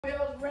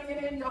Bells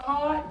ringing in your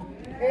heart.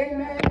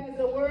 Amen. As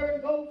the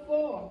word go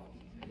forth.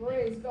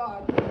 Praise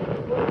God.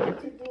 We'll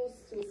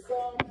introduce to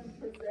some and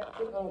present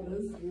to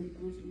others, which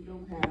we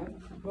don't have.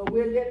 But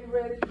we're getting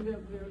ready to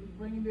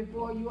bring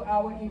before you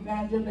our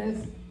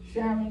evangelist,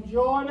 Sharon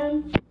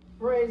Jordan.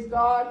 Praise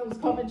God, who's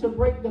coming to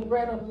break the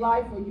bread of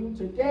life for you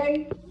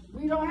today.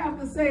 We don't have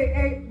to say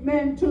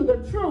amen to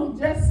the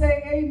truth. Just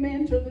say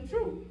amen to the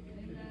truth.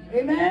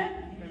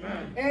 Amen?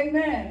 Amen.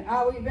 Amen.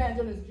 Our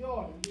evangelist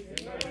Jordan.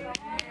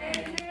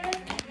 Amen.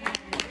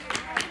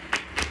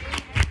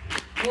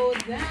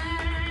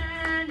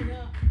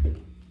 Hosanna,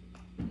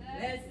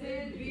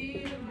 blessed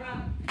be the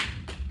rock,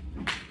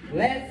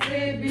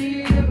 blessed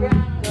be the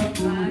rock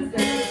of my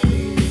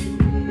salvation.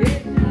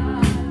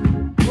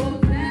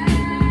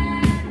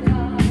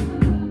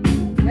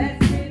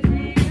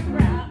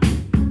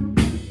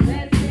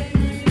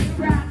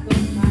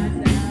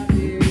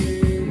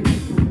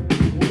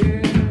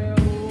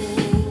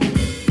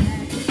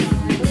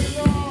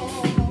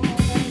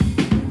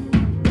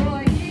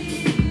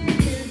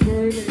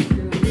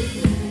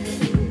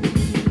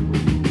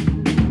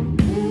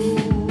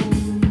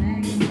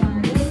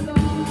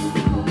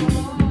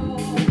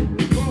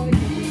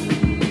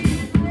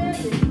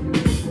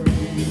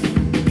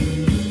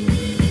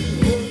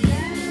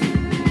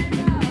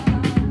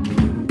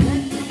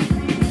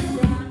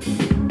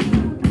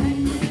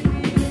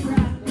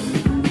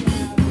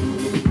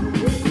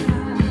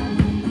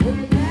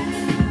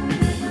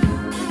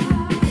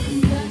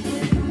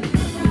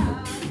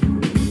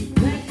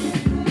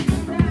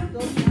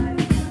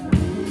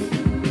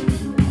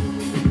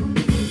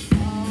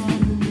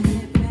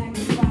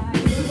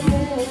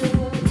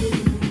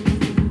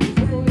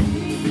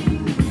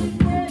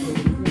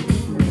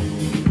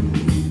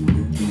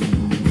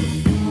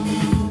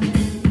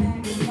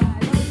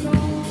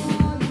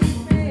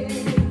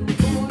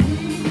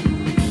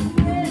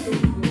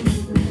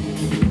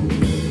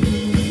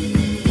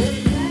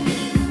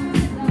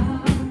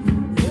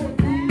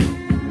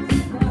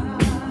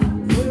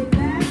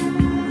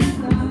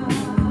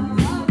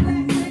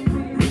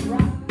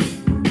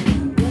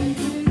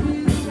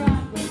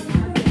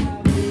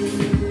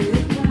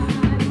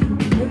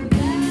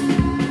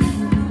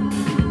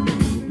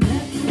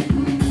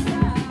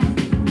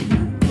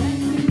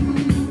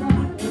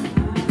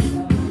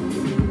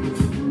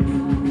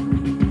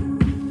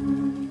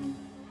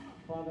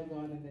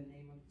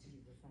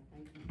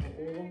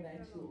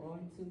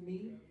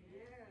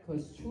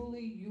 Because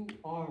truly you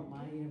are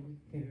my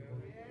everything.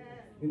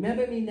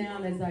 Remember me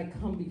now as I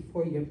come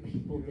before your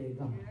people, dear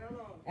God.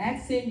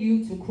 Asking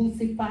you to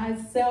crucify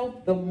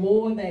self, the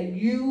more that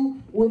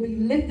you will be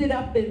lifted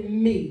up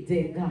in me,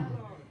 dear God.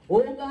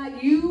 Oh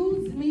God,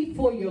 use me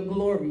for your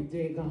glory,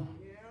 dear God.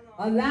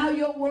 Allow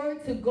your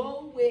word to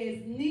go where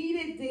it's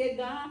needed, dear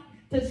God,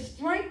 to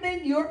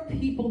strengthen your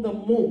people the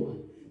more,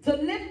 to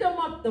lift them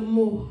up the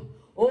more.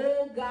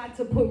 Oh God,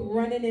 to put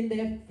running in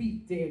their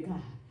feet, dear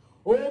God.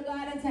 Oh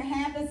God, and to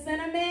have the Son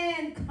of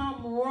Man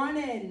come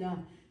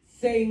running,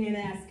 saying and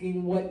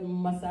asking, what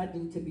must I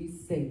do to be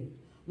saved?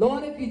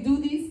 Lord, if you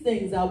do these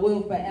things, I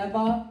will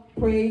forever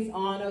praise,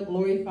 honor,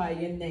 glorify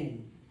your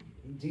name.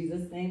 In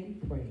Jesus' name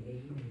we pray.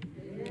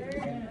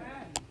 Amen.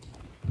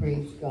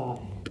 Praise God.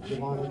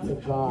 Give honor to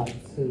God,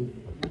 to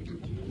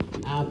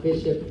our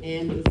Bishop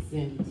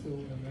Anderson,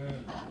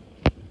 to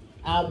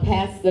our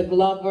Pastor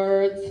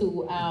Glover,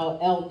 to our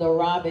Elder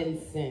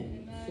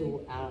Robinson,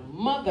 to our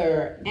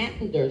Mother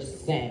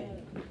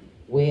Anderson,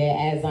 where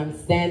as I'm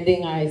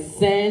standing, I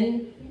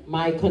send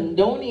my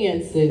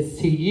condolences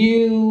to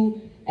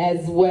you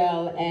as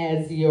well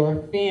as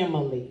your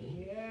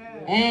family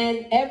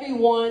and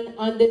everyone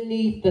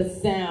underneath the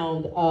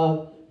sound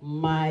of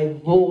my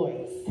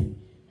voice.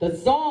 The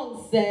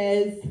song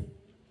says,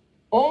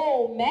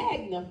 oh,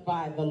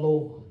 magnify the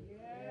Lord,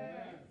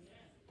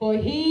 for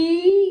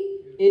he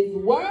is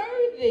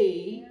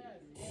worthy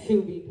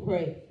to be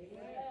praised.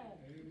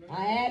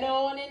 I add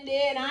on in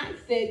there and I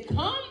said,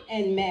 come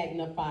and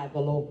magnify the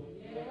Lord.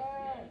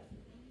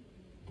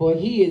 For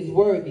he is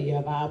worthy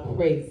of our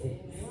praises.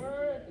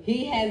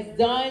 He has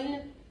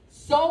done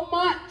so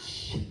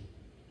much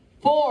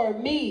for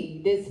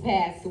me this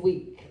past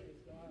week.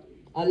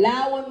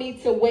 Allowing me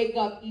to wake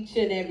up each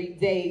and every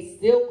day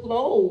still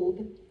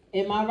clothed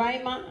in my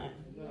right mind.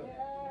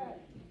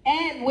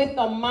 And with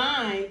a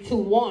mind to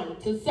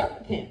want to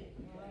serve him.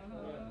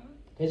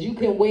 Because you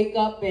can wake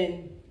up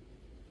and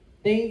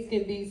things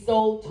can be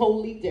so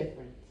totally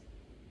different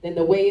than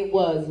the way it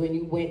was when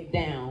you went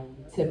down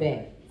to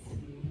bed.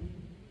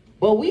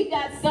 But we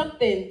got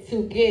something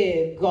to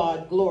give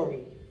God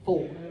glory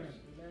for.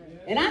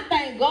 And I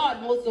thank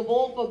God most of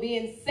all for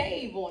being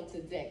saved on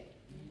today.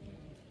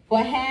 For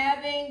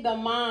having the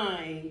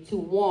mind to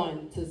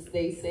want to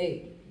stay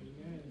saved.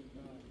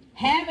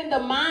 Having the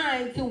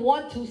mind to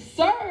want to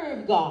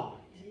serve God.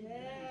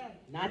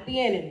 Not the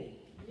enemy.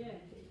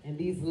 In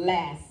these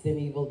last and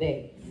evil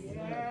days.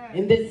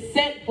 In this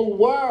sinful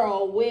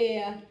world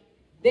where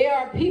there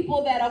are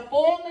people that are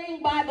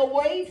falling by the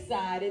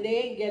wayside and they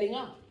ain't getting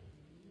up.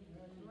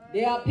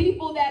 There are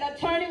people that are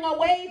turning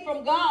away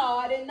from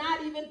God and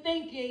not even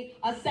thinking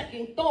a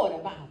second thought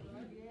about it.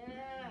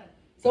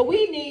 So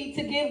we need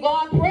to give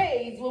God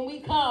praise when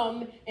we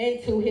come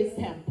into his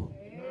temple.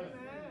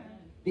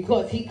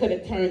 Because he could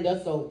have turned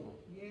us over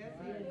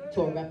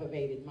to a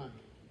reprobated mind.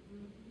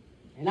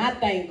 And I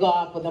thank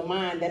God for the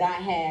mind that I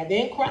have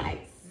in Christ.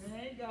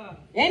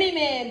 Any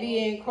man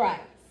be in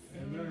Christ.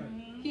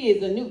 He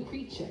is a new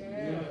creature.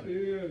 Yes, he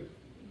is.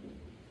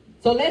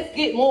 So let's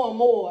get more and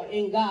more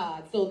in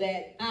God so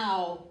that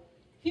our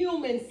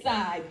human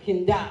side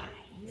can die.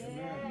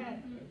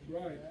 Amen.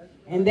 That's right.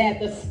 And that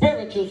the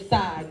spiritual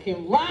side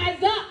can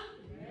rise up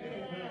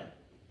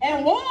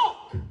and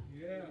walk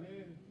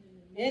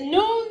in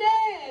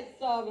newness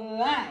of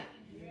life.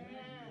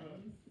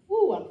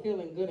 Ooh, I'm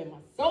feeling good in my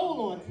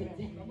soul on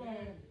today.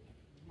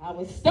 I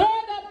was stirred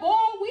up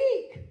all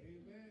week.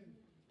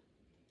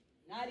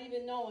 Not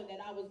even knowing that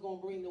I was going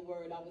to bring the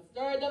word. I was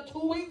stirred up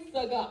 2 weeks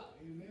ago.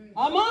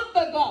 A month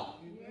ago.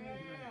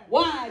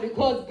 Why?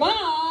 Because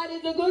God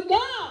is a good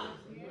God.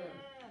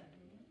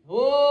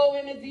 Oh,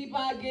 and the deeper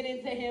I get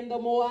into him, the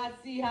more I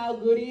see how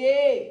good he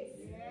is.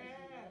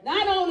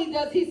 Not only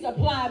does he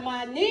supply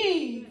my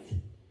needs,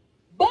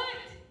 but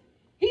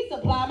he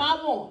supplies my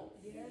wants.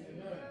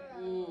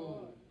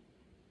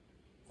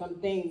 Some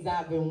things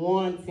I've been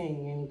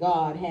wanting and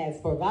God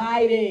has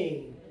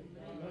provided.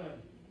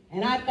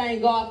 And I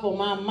thank God for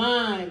my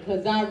mind,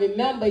 because I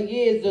remember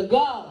years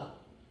ago,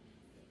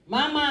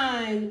 my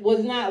mind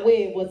was not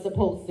where it was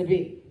supposed to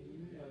be.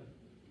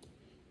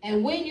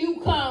 And when you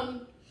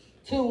come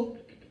to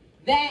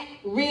that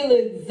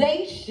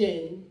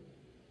realization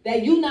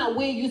that you're not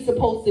where you're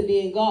supposed to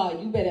be in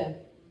God, you better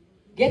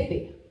get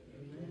there.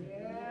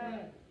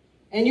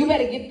 And you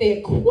better get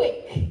there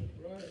quick.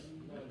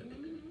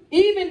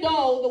 Even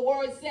though the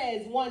word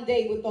says one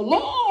day with the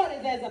Lord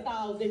is as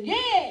 1,000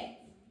 years.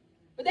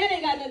 But that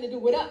ain't got nothing to do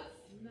with us.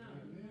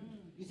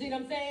 You see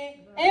what I'm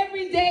saying?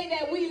 Every day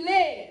that we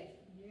live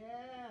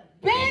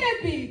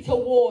better be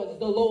towards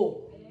the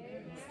Lord.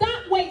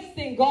 Stop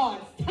wasting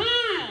God's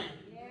time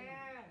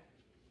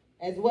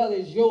as well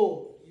as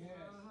yours.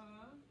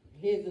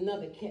 Here's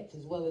another catch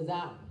as well as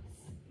ours.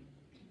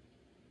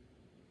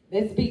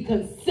 Let's be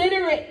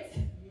considerate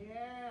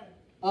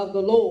of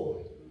the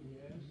Lord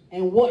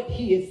and what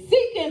he is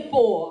seeking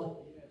for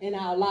in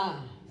our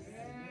lives.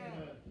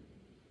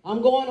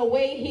 I'm going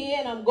away here,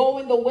 and I'm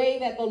going the way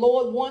that the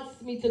Lord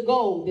wants me to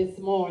go this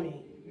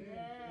morning.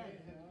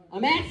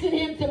 I'm asking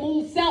him to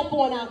move self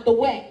on out the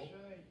way.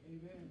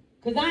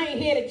 Because I ain't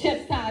here to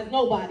chastise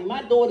nobody.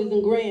 My daughters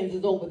and grands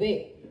is over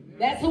there.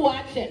 That's who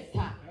I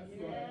chastise.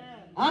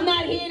 I'm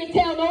not here to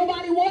tell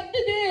nobody what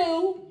to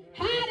do,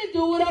 how to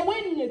do it, or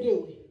when to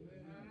do it.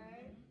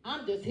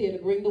 I'm just here to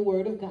bring the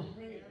word of God.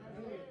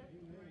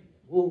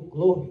 Oh,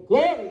 glory,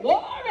 glory,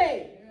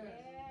 glory.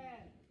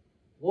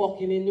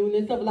 Walking in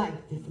newness of life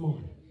this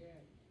morning.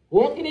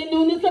 Walking in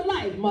newness of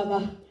life,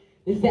 mother,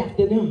 this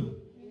afternoon.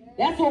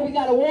 That's what we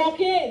got to walk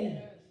in.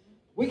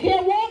 We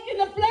can't walk in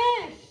the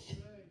flesh.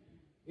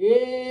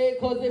 Yeah,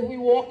 because if we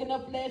walk in the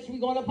flesh, we're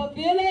going to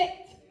fulfill it.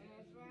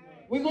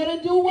 We're going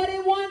to do what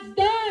it wants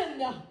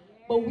done.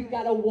 But we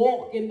got to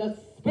walk in the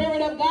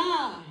Spirit of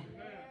God.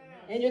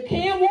 And you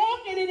can't walk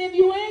in it if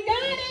you ain't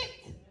got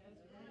it.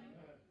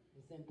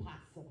 It's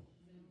impossible.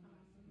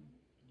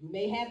 You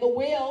may have the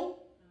will.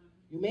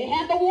 You may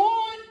have the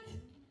want,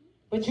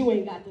 but you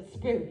ain't got the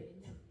Spirit.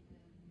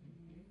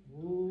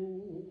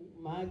 Ooh,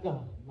 my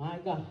God, my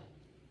God.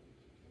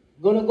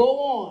 I'm going to go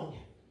on.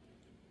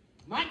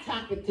 My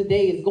topic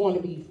today is going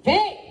to be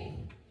faith.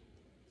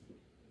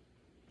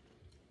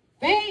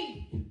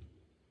 Faith.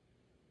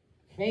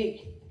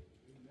 Faith.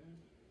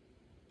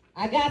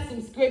 I got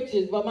some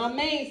scriptures, but my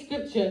main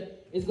scripture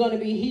is going to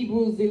be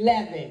Hebrews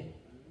 11.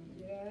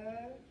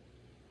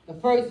 The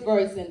first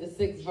verse and the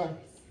 6th verse.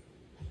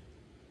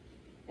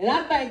 And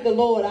I thank the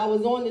Lord. I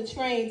was on the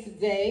train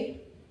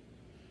today.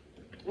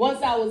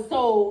 Once I was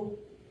told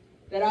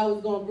that I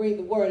was going to bring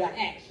the word, I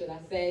asked, should I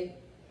say?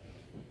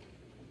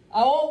 I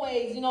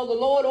always, the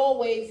Lord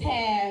always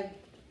have,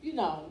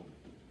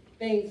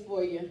 things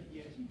for you.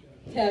 Yes, he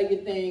does. Tell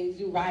you things.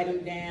 You write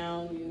them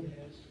down.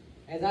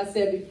 As I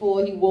said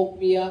before, he woke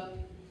me up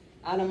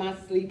out of my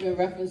sleep in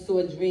reference to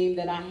a dream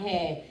that I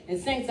had. And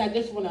saints, I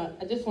just want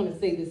to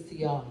say this to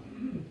y'all.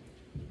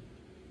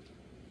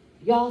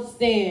 Y'all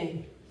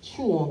stand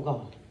true on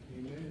God.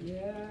 Amen.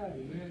 Yeah.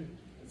 Amen.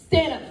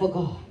 Stand up for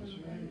God. That's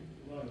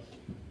right.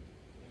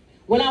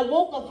 When I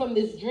woke up from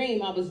this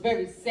dream, I was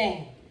very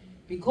sad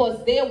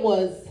because there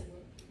was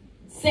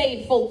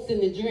saved folks in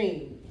the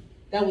dream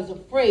that was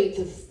afraid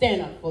to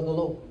stand up for the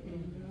Lord.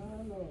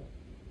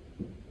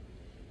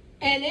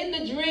 And in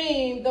the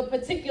dream, the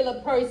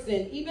particular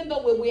person, even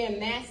though we're wearing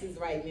masks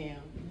right now,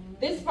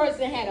 this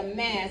person had a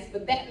mask,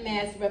 but that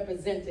mask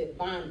represented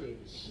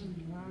bondage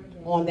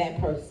on that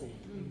person.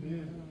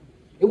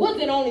 It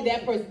wasn't only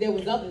that person, there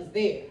was others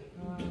there.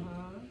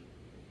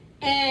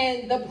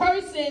 And the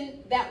person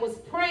that was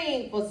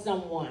praying for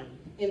someone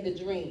in the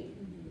dream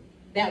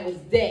that was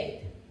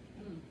dead,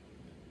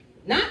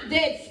 not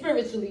dead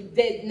spiritually,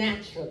 dead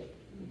naturally.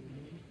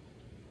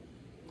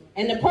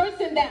 And the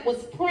person that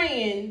was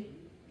praying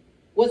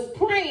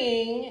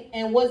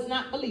and was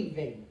not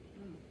believing.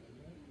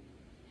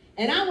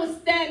 And I was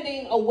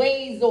standing a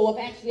ways off.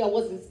 Actually, I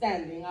wasn't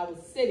standing. I was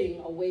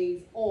sitting a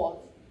ways off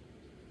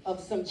of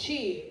some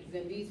chairs.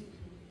 And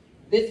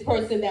this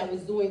person that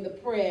was doing the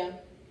prayer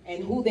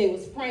and who they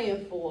was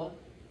praying for,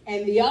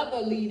 and the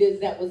other leaders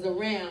that was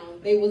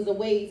around, they was a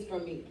ways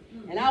from me.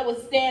 And I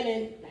was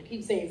standing, I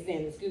keep saying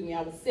standing, excuse me,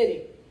 I was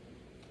sitting.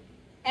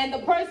 And the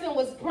person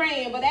was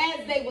praying, but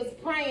as they was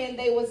praying,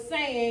 they was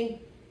saying,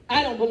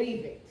 I don't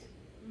believe it.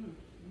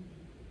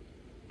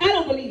 I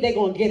don't believe they're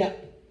going to get up.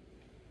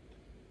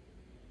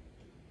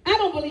 I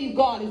don't believe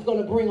God is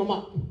going to bring them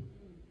up.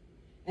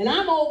 And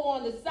I'm over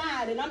on the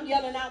side and I'm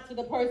yelling out to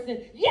the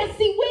person, yes,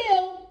 he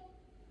will.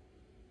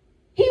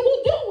 He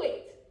will do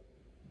it.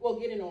 Well,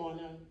 getting on,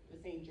 this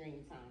ain't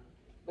dream time,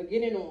 but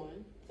getting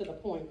on to the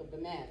point of the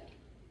matter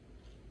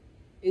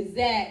is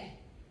that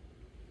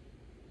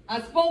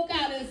I spoke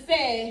out and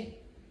said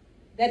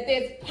that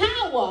there's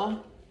power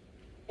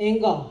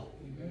in God.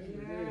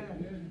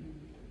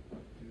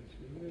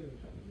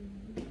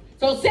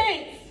 So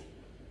saints,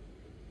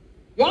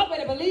 y'all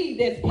better believe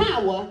there's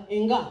power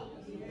in God.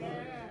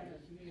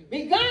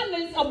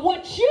 Regardless of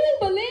what you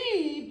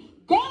believe,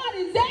 God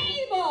is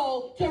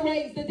able to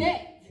raise the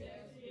dead.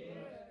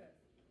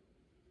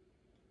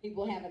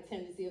 People have a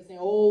tendency of saying,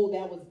 oh,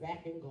 that was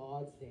back in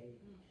God's day.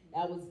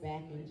 That was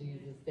back in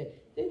Jesus' day.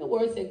 Didn't the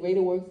word say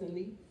greater works than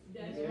these?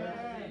 That's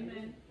right.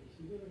 Amen.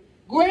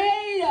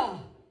 Greater.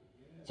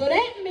 So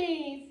that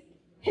means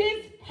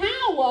his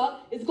power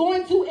is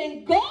going to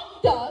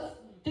engulf us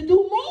to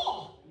do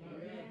more.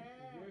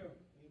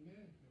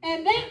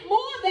 And that more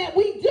that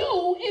we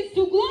do is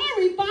to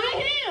glorify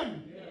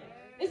him.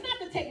 It's not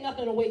to take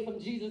nothing away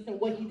from Jesus and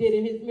what he did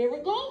in his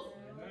miracles.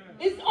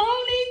 It's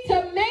only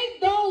to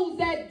make those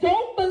that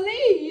don't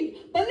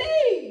believe,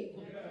 believe.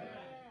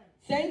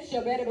 Saints,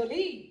 you better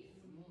believe.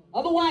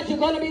 Otherwise, you're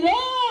going to be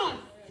lost.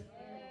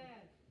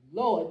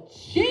 Lord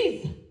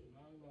Jesus.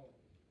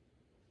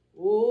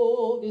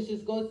 Oh, this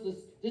just goes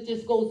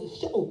to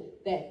show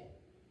that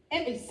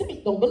every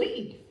saint don't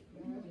believe.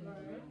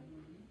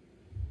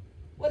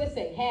 What does it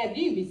say? Have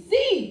ye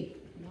received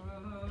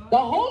the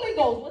Holy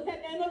Ghost? What's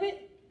that name of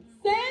it?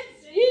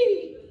 Since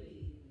ye.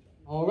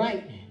 All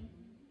right.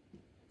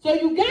 So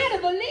you got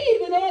to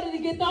believe in order to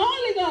get the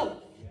Holy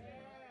Ghost.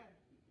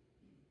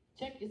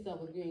 Check yourself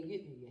if you ain't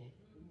getting it yet.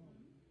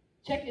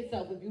 Check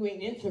yourself if you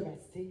ain't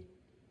interested.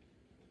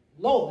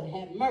 Lord,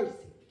 have mercy.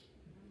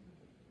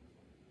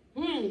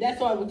 That's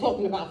why we're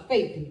talking about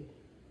faith here.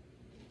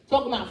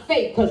 Talking about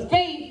faith, because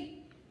faith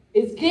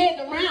is geared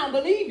around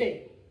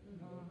believing.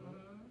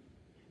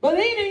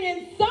 Believing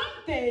in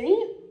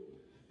something.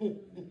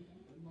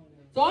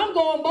 So I'm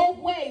going both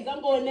ways.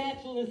 I'm going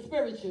natural and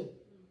spiritual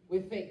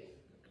with faith.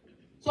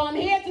 So I'm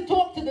here to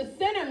talk to the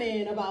sinner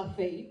man about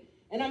faith,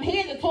 and I'm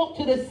here to talk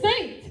to the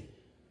saint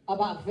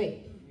about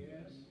faith. Yes.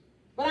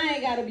 But I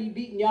ain't got to be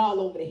beating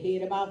y'all over the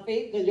head about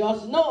faith, because y'all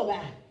should know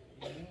about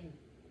it.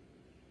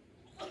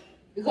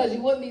 Because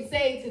you wouldn't be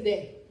saved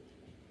today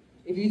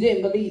if you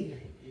didn't believe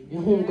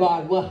in whom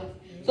God was.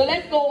 So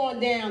let's go on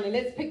down and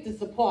let's pick this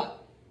apart.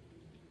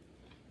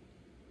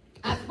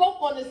 I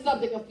spoke on this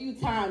subject a few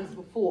times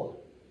before,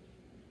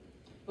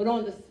 but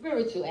on the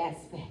spiritual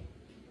aspect.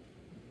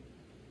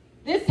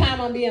 This time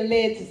I'm being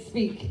led to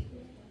speak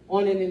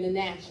on it in the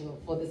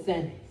natural for the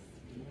sinners.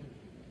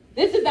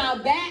 This is our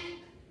back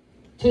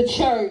to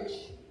church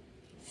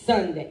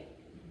Sunday.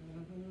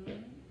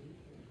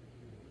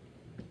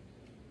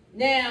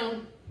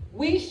 Now,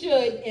 we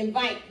should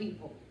invite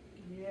people.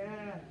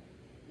 Yeah.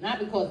 Not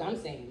because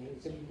I'm saying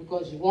it, it's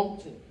because you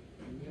want to.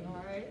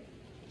 All right.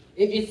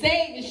 If you're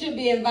saved, you should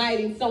be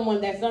inviting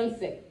someone that's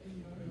unsaved.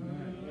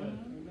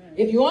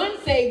 If you're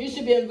unsaved, you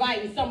should be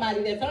inviting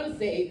somebody that's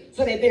unsaved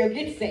so that they'll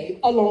get saved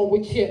along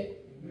with you.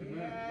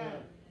 Amen.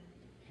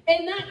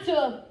 And not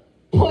to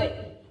put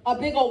a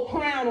big old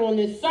crown on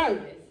this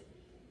service,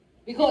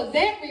 because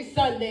every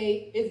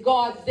Sunday is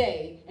God's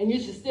day and you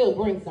should still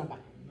bring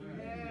somebody.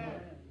 Amen.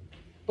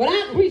 But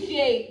I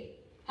appreciate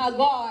how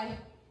God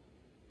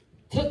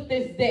took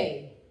this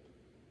day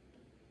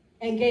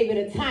and gave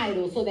it a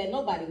title so that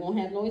nobody won't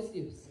have no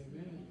excuse.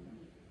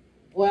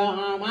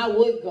 Well, I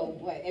would go,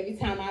 but every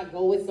time I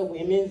go, it's a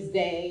women's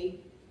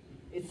day,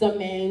 it's a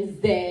men's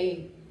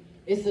day,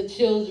 it's a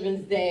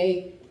children's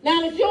day.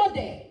 Now it's your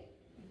day.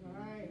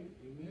 Right.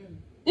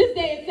 This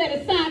day is set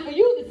aside for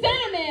you, the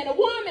sinner man, a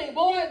woman,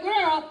 boy,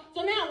 girl.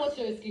 So now what's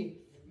your excuse?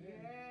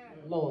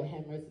 Amen. Lord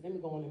have mercy. Let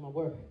me go on in my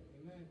word.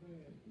 Amen.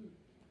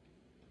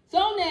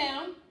 So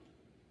now,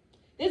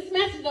 this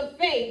message of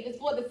faith is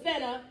for the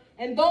sinner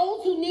and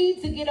those who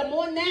need to get a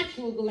more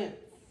natural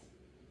glimpse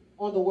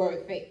on the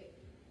word faith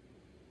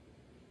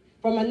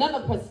from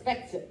another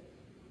perspective.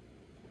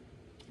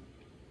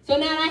 So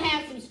now I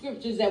have some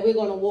scriptures that we're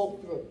going to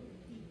walk through.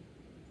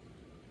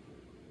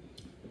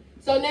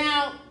 So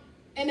now,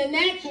 in the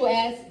natural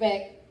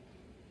aspect,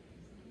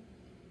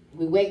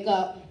 we wake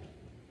up,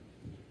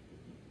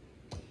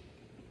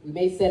 we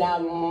may set our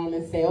alarm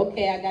and say,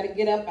 okay, I got to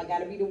get up, I got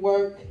to be to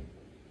work.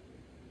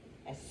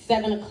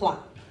 7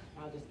 o'clock.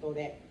 I'll just throw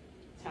that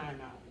time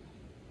out.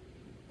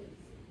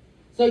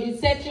 So you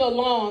set your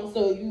alarm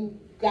so you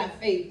got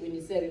faith when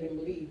you set it and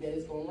believe that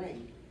it's going to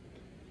ring.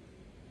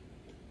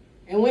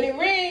 And when it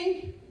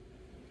rings,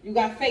 you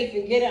got faith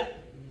and get up.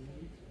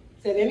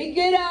 Say, let me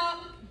get up,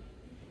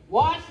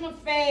 wash my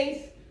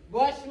face,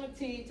 brush my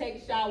teeth,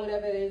 take a shower,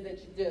 whatever it is that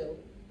you do.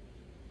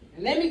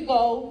 And let me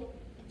go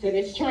to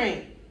this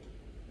train.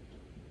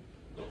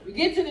 You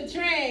get to the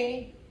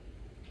train,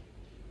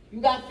 you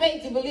got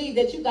faith to believe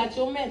that you got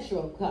your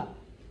Metro card.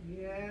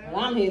 Yeah. But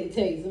I'm here to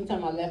tell you,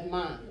 sometimes I left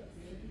mine.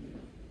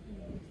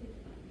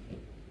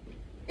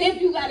 If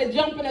you got to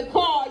jump in a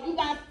car, you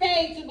got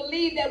faith to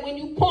believe that when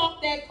you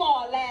parked that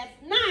car last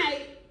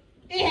night,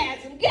 it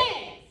had some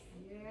gas.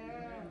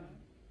 Yeah.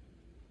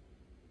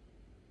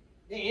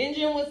 The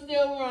engine was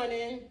still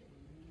running.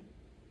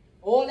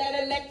 All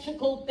that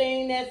electrical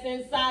thing that's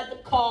inside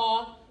the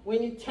car,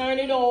 when you turn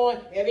it on,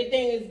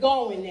 everything is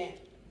going there.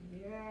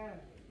 Yeah.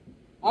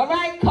 All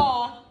right,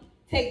 car,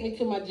 take me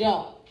to my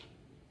job.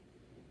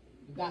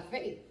 You got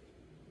faith.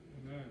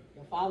 Amen.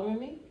 You're following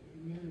me?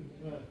 Amen.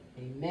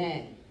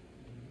 Amen.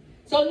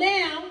 So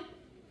now,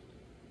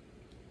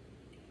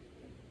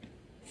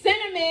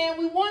 sinner man,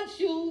 we want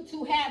you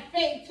to have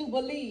faith to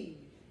believe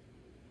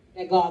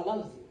that God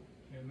loves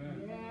you.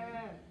 Amen.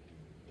 Yeah.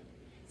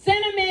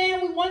 Sinner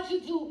man, we want you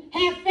to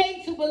have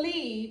faith to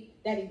believe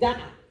that he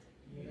died.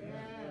 Yeah.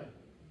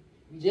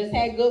 We just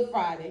had Good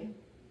Friday.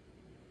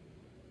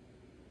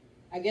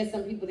 I guess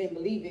some people didn't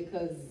believe it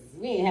because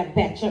we didn't have a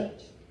packed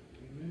church.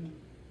 Amen.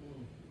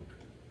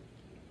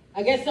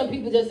 I guess some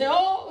people just say,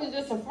 oh, it was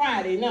just a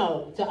Friday.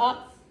 No, to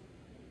us,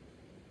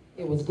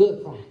 it was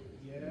Good Friday.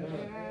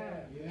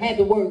 Yeah. Had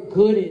the word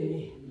good in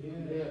it.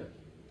 Yeah.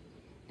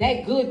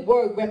 That good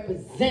word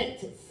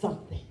represented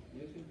something.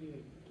 Yes, it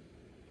did.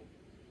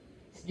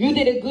 You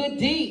did a good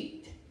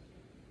deed.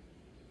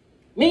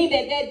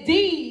 Meaning that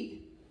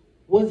deed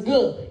was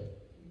good.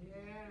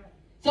 Yeah.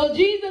 So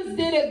Jesus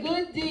did a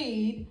good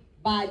deed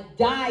by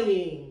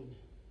dying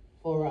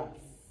for us.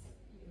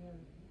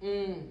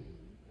 Yeah.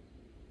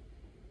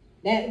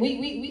 That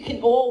we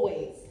can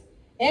always,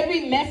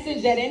 every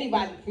message that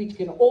anybody preach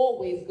can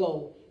always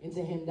go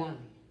into him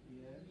dying.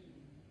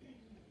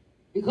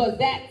 Because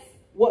that's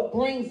what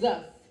brings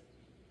us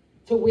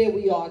to where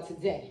we are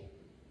today.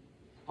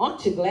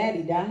 Aren't you glad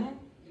he died?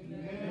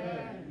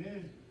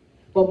 Amen.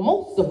 But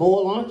most of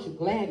all, aren't you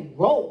glad he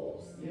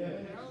rose?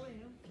 Yes.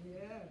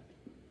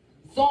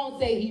 The song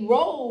say he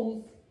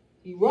rose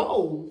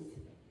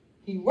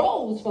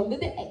from the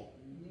dead.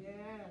 Yeah.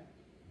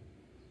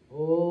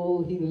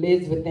 Oh, he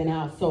lives within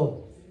our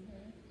souls.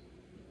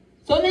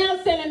 So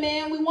now, sinner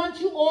man, we want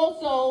you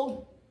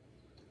also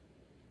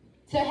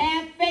to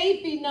have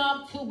faith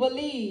enough to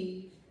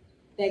believe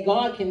that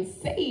God can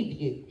save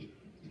you.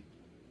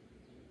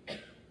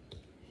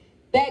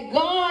 That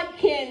God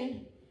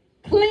can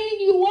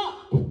clean you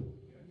up.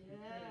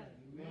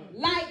 Yeah.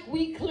 Like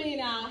we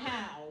clean our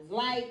house.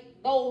 Like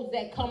those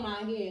that come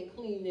out here and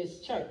clean this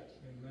church.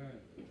 Amen.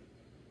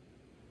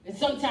 And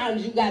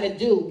sometimes you got to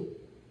do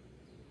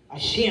a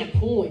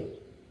shampooing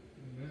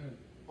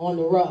on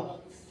the rugs.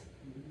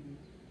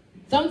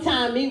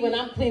 Sometimes me, when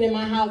I'm cleaning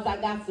my house, I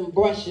got some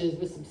brushes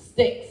with some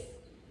sticks.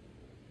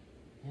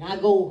 And I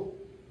go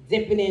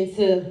dipping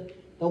into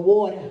the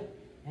water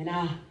and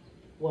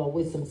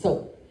with some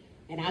soap.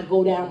 And I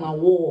go down my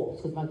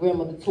walls because my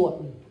grandmother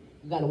taught me,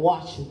 you got to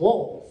wash your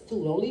walls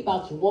too. Don't leave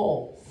out your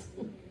walls.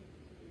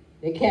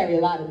 They carry a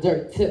lot of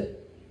dirt too.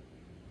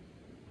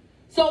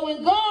 So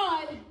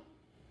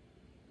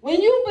when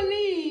you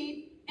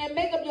believe and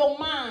make up your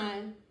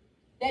mind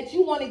that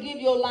you want to give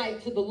your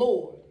life to the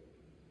Lord,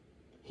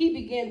 he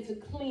began to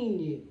clean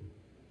you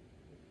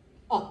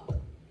up.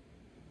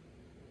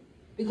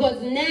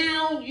 Because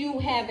now you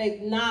have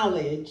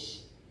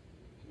acknowledged,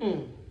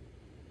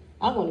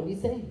 I want to be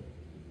saved.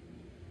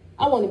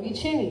 I want to be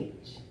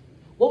changed.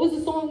 What was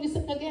the song you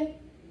said again?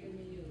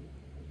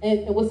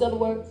 And what's the other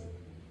words?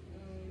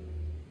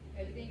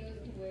 Everything else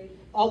can wait.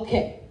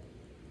 Okay.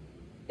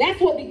 That's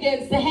what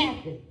begins to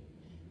happen.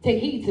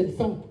 Take heed to the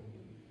song.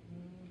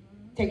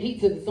 Take heed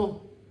to the song.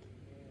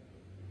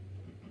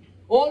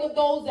 All of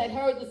those that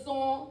heard the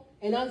song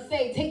and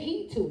unsaved, take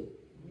heed to it.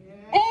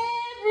 Yeah.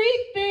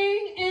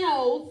 Everything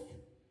else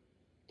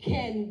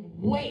can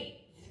wait.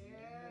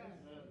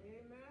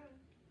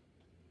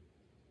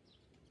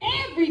 Yeah.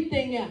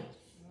 Everything else.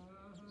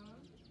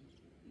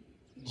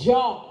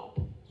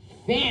 Job,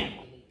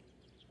 family,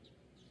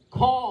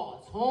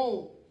 cars,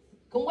 homes,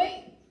 can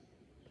wait.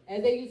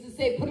 As they used to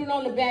say, put it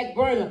on the back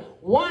burner.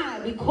 Why?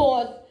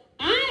 Because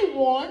I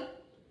want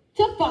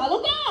to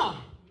follow God.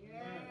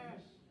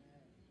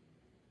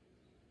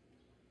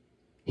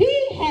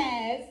 He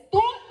has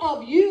thought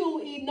of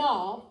you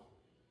enough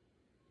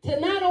to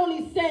not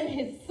only send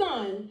his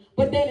son,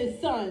 but then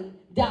his son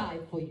died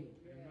for you.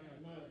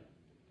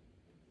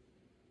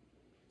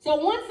 So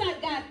once I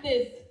got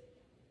this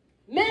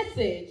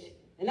message,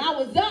 and I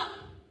was up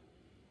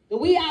the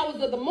wee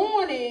hours of the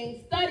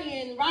morning,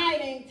 studying,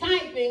 writing,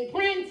 typing,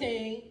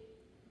 printing,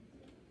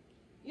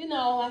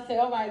 I said,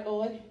 all right,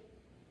 Lord,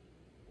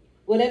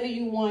 whatever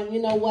you want.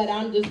 You know what?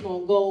 I'm just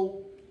going to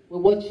go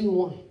with what you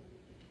want.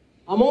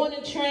 I'm on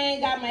the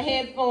train, got my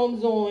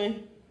headphones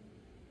on,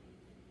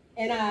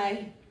 and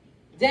I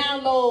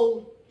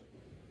download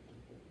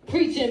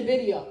preaching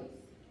videos.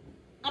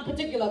 I'm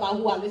particular about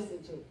who I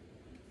listen to.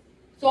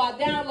 So I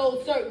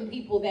download certain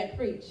people that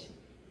preach.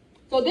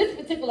 So this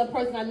particular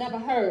person I never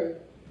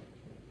heard.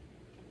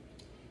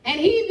 And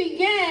he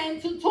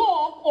began to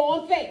talk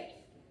on faith.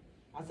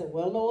 I said,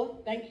 well,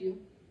 Lord, thank you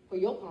for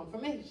your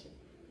confirmation.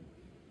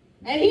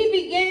 And he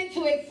began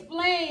to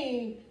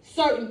explain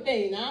certain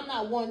things. Now, I'm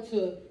not one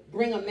to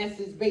bring a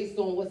message based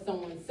on what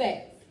someone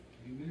says.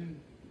 Amen.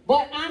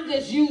 But I'm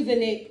just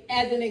using it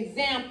as an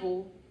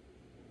example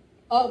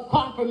of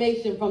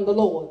confirmation from the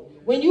Lord.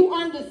 When you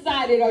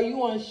undecided or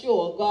you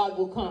unsure, God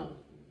will come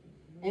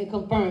and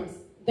confirm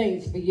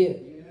things for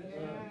you.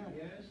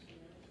 Yes.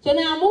 So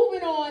now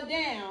moving on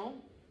down,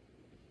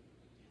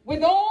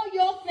 with all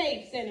your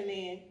faith, sinner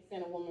man,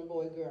 sinner woman,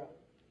 boy, girl,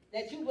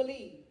 that you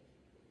believe,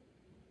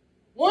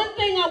 one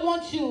thing I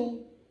want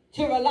you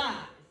to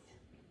realize,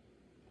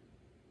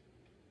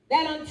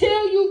 that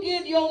until you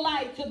give your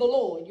life to the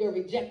Lord, you're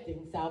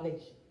rejecting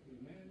salvation.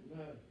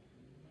 Amen.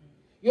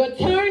 You're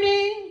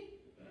turning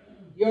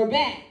your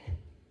back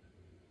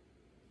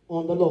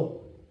on the Lord.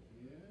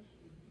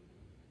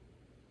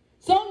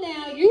 So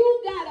now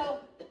you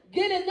gotta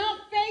get enough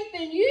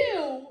faith in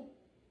you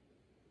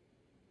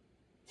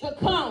to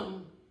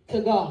come to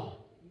God.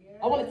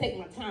 I want to take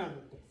my time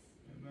with this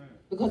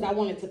because I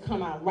want it to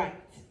come out right.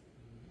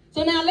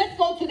 So now let's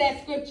go to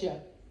that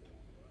scripture,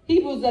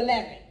 Hebrews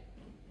 11.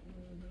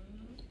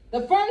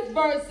 The first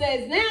verse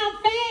says, now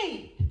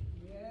faith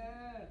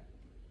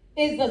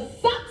is the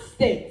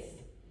substance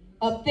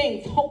of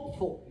things hoped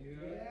for.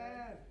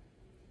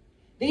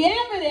 The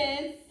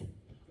evidence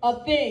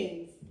of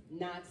things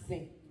not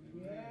seen.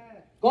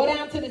 Go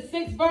down to the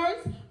 6th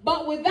verse.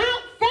 But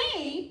without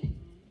faith,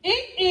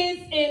 it is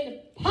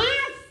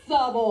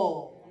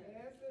impossible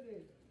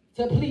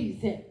to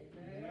please him.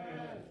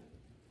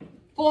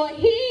 For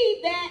he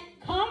that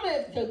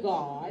cometh to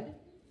God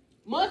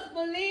must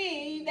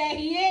believe that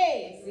he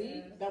is.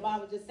 See, the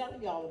Bible just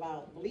telling y'all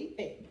about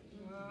believing.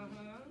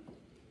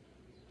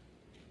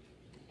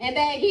 And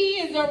that he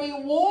is a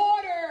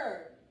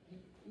rewarder.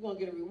 You're going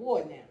to get a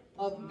reward now.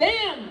 Of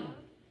them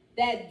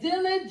that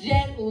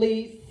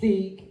diligently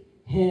seek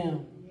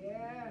him.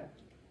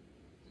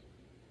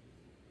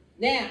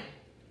 Now,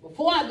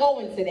 before I go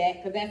into that,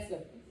 because that's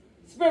the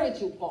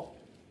spiritual part,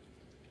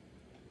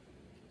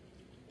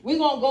 we're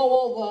going to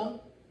go over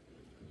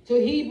to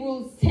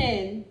Hebrews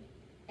 10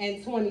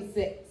 and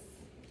 26.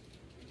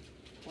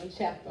 One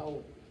chapter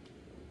over.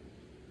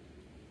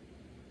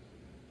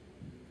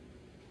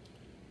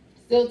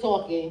 Still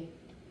talking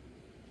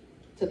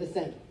to the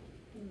sinner.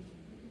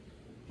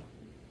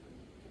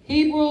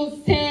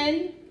 Hebrews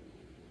 10,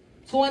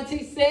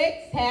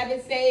 26. Have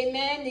it, say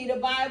amen. Need a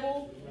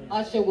Bible?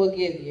 Usher will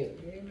give you.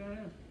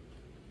 Amen.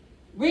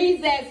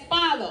 Reads as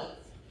follows.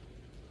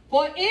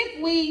 For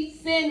if we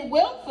sin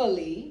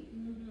willfully,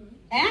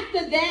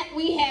 after that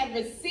we have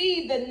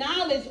received the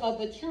knowledge of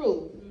the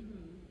truth,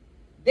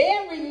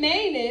 there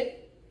remaineth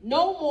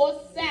no more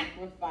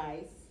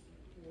sacrifice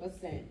for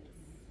sins.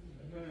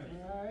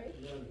 All right.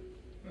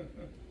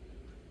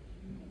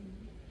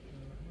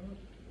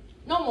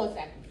 No more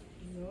sacrifice.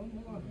 No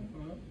more.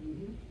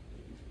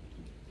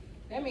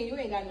 That means you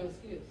ain't got no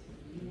excuse.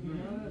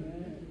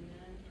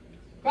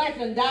 Christ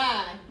done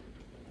died.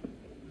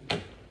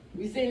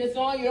 You sing the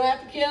song, you don't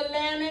have to kill the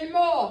lamb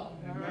anymore.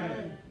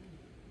 Amen.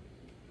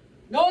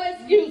 No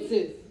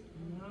excuses.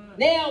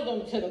 Nailed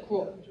them to the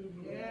cross.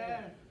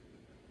 Yeah.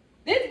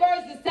 This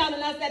verse is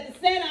telling us that the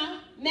sinner,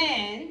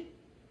 man,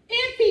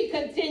 if he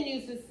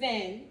continues to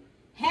sin,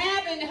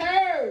 having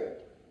heard,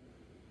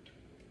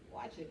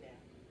 watch it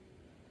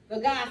now,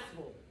 the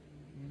gospel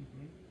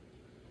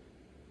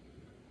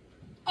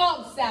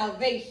of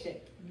salvation,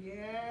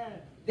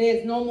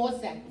 there's no more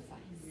sacrifice.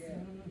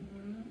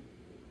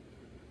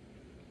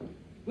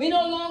 We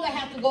no longer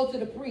have to go to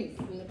the priest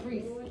and the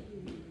priest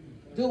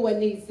do what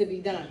needs to be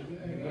done.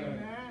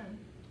 Amen.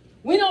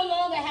 We no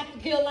longer have to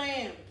kill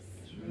lambs.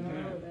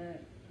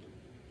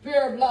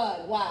 Pure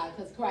blood. Why?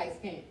 Because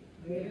Christ came.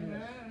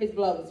 Amen. His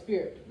blood was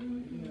pure.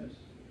 Yes.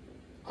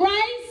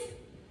 Christ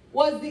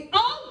was the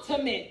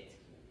ultimate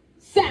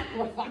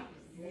sacrifice.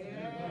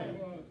 Yes.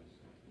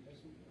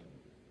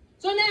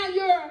 So now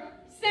you're a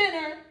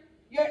sinner,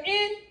 you're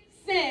in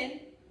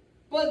sin,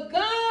 but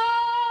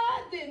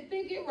God didn't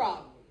think it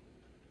wrong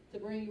to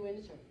bring you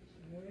into church.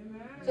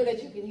 Amen. So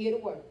that you can hear the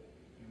word.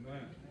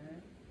 Amen.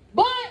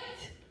 But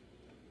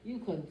you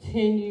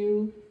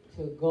continue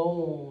to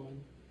go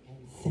on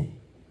and sin.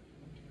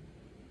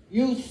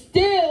 You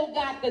still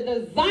got the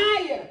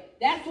desire.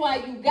 That's why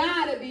you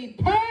got to be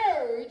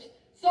purged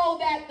so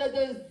that the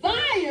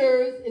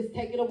desires is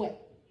taken away.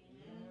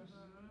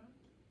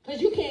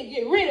 Because you can't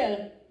get rid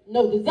of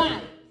no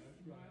desires.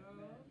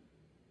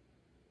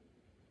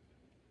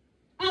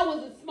 I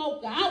was a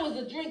smoker. I was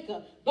a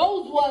drinker.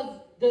 Those was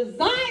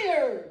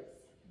desires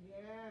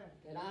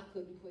that I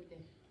couldn't put down.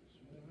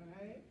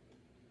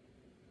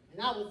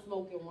 And I was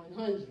smoking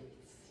 100s.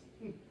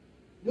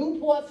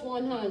 Newport's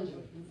 100s.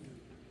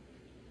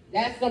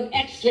 That's some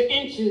extra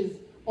inches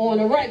on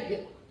a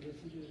regular. Yes,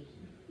 it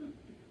is.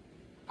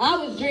 I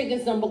was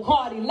drinking some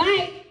Bacardi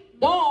Light,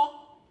 dog,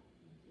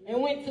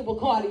 and went to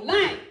Bacardi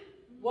Light.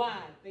 Why?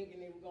 Thinking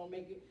they were going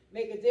to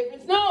make a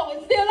difference. No,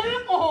 it's still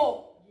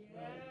alcohol.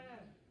 Yeah.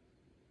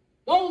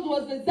 Those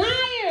was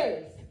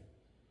desires.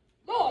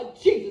 Lord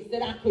Jesus,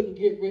 that I couldn't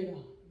get rid of.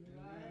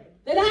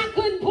 Right. That I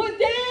couldn't put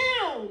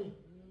down.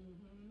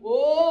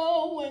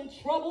 Oh, when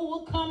trouble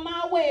would come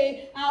my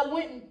way, I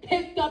went and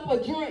picked up a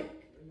drink.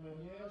 Amen.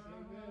 Yes,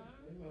 amen.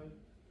 Amen.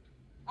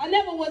 I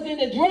never was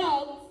into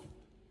drugs.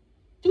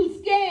 Too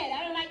scared.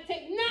 I don't like to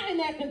take nothing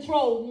that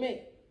controls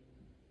me.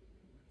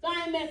 So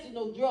I ain't messing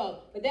no drugs.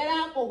 But that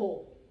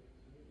alcohol.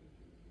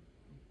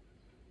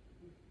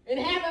 And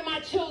having my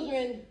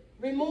children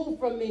removed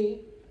from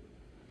me,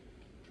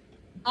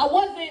 I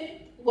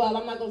wasn't, well,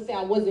 I'm not going to say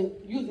I wasn't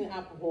using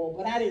alcohol,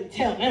 but I didn't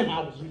tell them I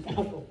was using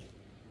alcohol.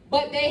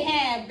 But they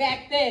had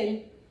back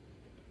then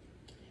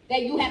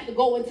that you have to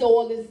go into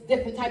all this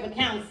different type of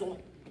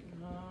counseling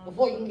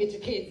before you can get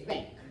your kids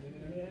back.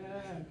 Yeah.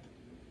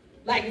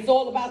 Like it's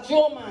all about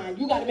your mind.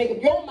 You got to make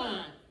up your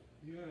mind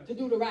Yeah. to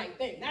do the right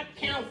thing, not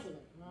counseling.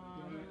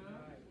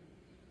 Right.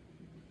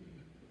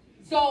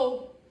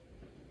 So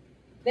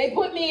they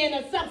put me in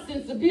a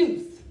substance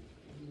abuse.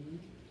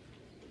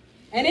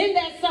 And in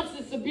that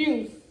substance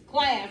abuse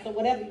class, or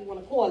whatever you want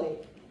to call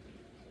it,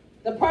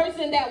 the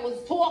person that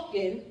was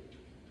talking,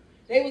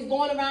 they was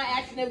going around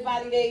asking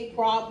everybody their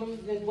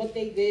problems and what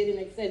they did and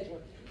etc.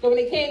 So when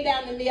it came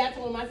down to me, I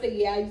told them, I said,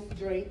 yeah, I used to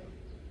drink.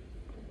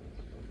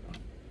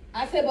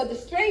 I said, but the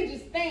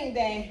strangest thing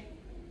that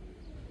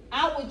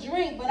I would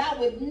drink, but I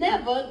would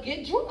never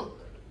get drunk.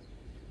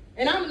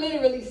 And I'm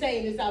literally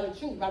saying this out of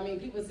truth. I mean,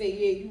 people say,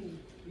 yeah,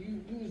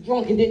 you was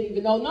drunk and didn't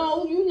even know.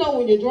 No, you know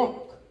when you're drunk.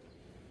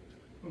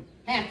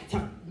 Half the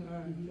time.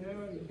 That's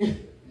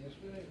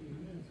right.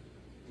 Amen.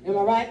 Am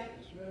I right?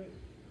 That's right.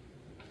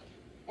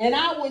 And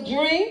I would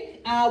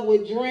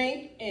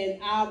drink, and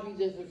I'll be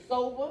just as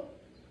sober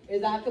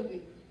as I could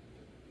be.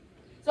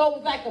 So it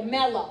was like a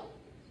mellow.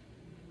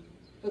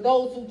 For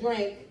those who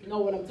drink, know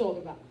what I'm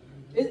talking about.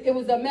 It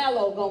was a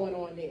mellow going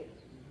on there.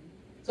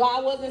 So I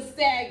wasn't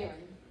staggering.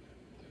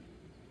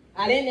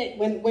 I didn't,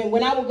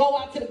 when I would go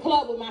out to the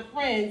club with my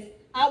friends,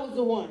 I was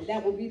the one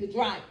that would be the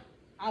driver.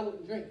 I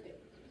wouldn't drink there.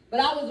 But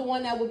I was the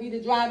one that would be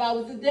the driver. I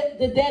was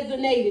the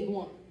designated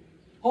one.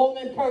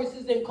 Holding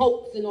purses and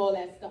coats and all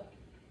that stuff.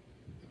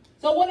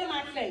 So what am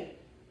I saying?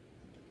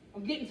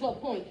 I'm getting to a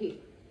point here.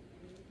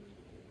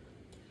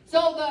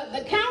 So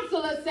the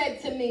counselor said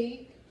to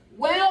me,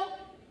 well,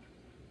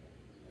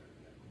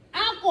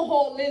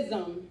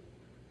 alcoholism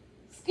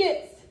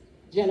skips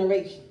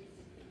generations.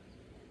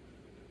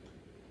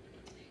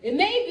 It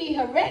may be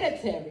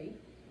hereditary,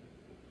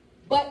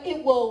 but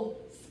it will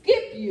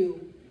skip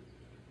you.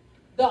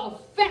 The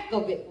effect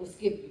of it will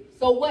skip you.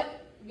 So what,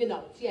 she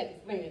had to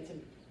explain it to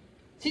me.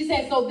 She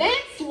said, so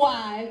that's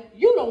why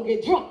you don't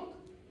get drunk.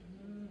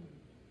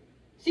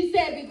 She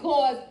said,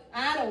 because,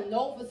 I don't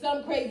know, for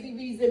some crazy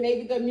reason,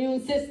 maybe the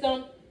immune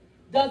system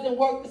doesn't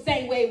work the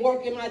same way it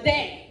worked in my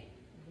dad.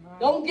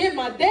 Don't give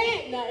my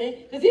dad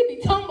nothing, because he'd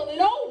be tumbling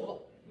over.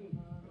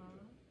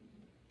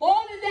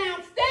 Falling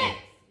down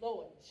steps.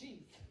 Lord, jeez.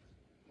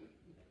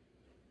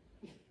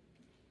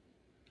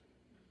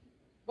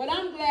 But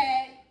I'm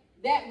glad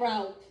that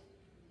route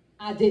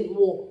I didn't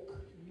walk.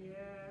 Yeah.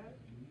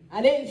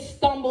 I didn't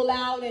stumble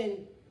out and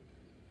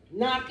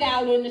knock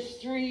out in the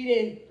street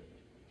and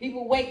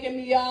people waking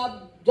me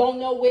up, don't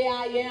know where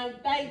I am.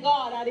 Thank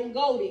God I didn't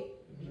go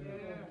there.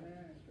 Yeah.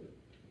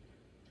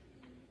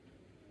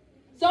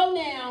 So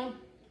now,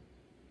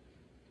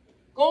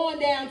 going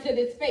down to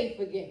this faith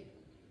again.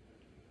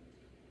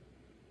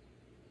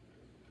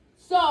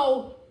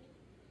 So,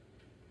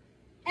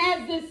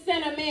 as this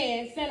sinner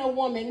man, sinner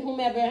woman,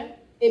 whomever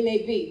it may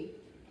be,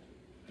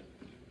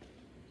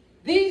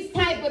 these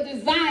type of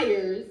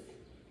desires,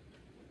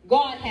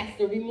 God has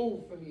to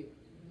remove from you.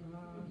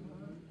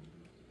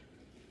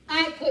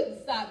 I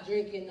couldn't stop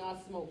drinking or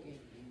smoking.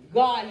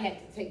 God had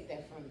to take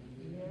that from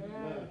me.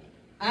 Yeah.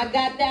 I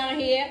got down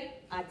here,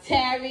 I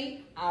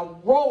tarried, I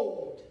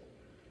rolled,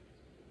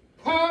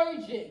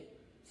 purging,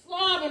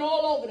 slobbing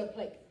all over the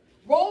place,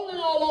 rolling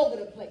all over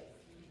the place.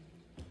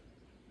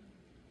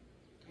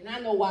 And I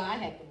know why I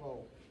had to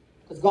roll,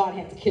 because God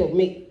had to kill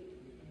me.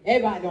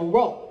 Everybody don't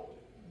roll.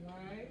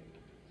 Right.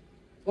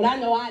 But I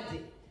know I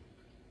did.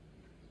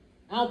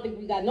 I don't think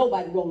we got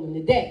nobody rolling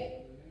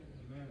today.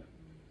 Amen.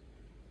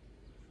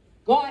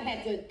 God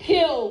had to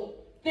kill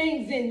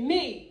things in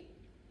me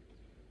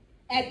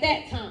at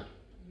that time.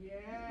 Yeah.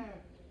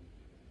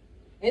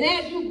 And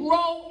as you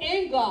grow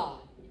in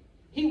God,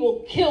 he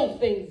will kill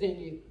things in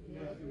you.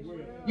 Yes, it will.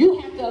 You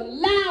have to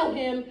allow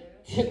him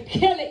to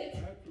kill it.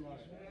 That's right.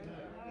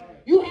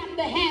 You have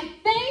to have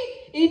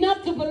faith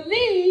enough to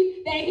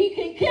believe that he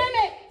can kill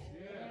it.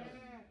 Yes.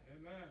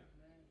 Amen.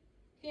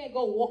 You can't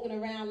go walking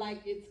around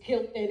like it's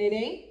killed and it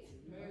ain't.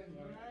 Amen.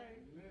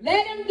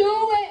 Let him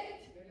do it.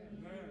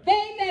 Amen.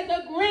 Faith as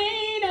a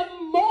grain of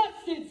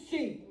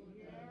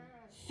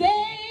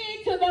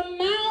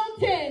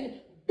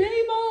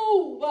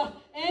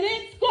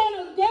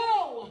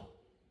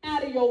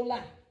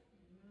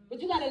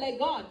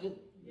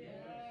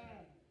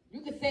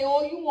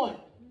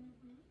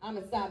I'm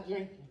going to stop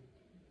drinking.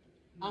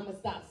 I'm going to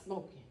stop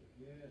smoking.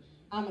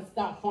 I'm going to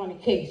stop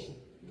fornication.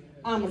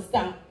 I'm going to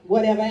stop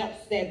whatever else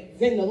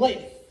that's in the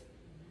list.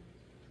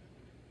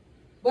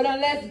 But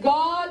unless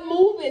God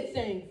moves it,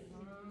 saints,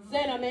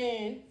 send a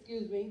man,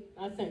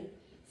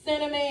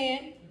 send a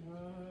man,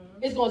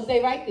 it's going to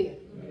stay right there.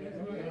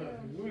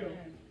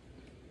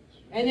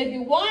 And if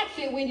you watch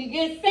it, when you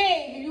get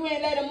saved, if you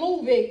ain't let him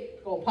move it,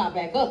 it's going to pop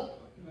back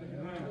up.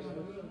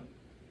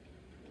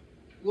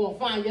 You're going to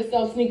find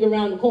yourself sneaking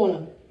around the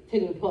corner,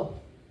 taking a puff.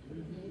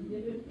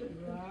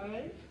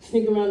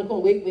 Sneak around the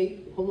corner,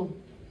 wait, hold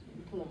on.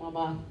 Pull up my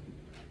bottle.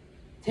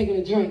 Taking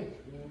a drink.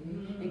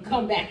 And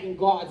come back in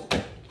God's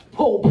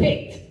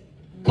pulpit.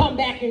 Come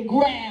back and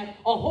grab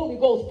a Holy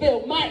Ghost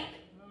filled mic.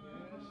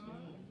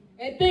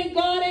 And think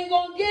God ain't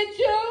going to get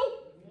you?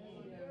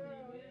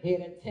 Here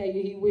to tell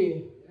you he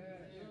will.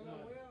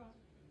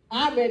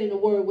 I read in the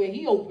word where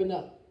he opened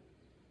up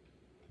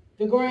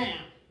the ground.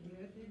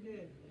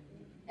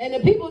 And the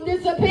people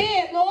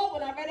disappeared, Lord.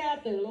 When I read it, I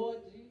said, Lord,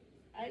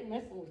 I ain't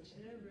messing with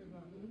you.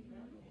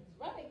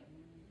 That's right.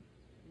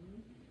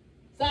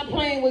 Stop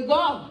playing with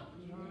God.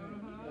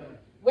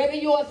 Whether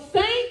you're a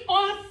saint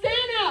or a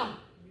sinner.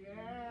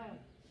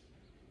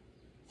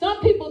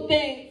 Some people,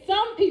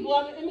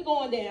 let me go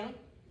on down.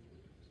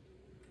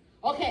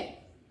 Okay.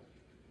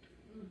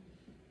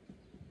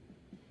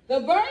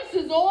 The verse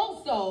is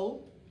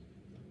also,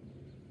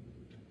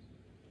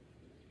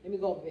 let me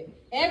go over it.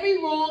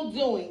 Every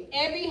wrongdoing,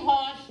 every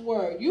harsh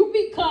word. You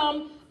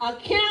become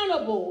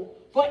accountable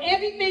for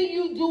everything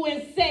you do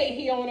and say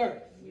here on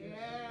earth.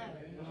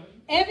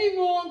 Every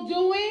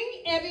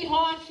wrongdoing, every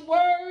harsh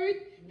word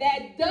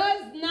that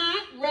does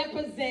not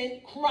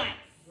represent Christ.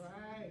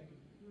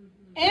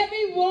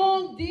 Every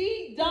wrong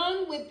deed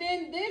done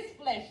within this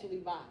fleshly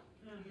body.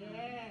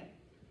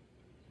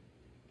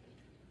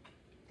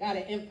 Got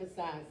to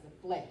emphasize the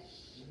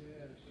flesh.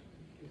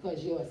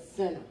 Because you're a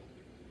sinner.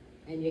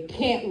 And you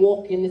can't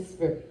walk in the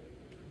spirit.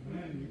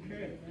 Man, you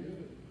can't.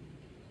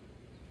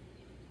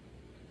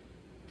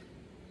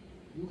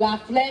 You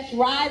got flesh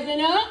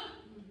rising up.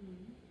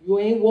 You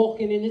ain't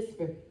walking in the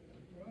spirit.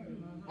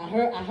 I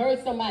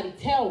heard somebody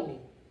tell me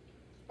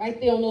right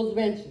there on those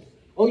benches,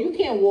 oh, you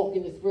can't walk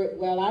in the spirit.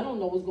 Well, I don't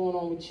know what's going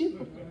on with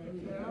you.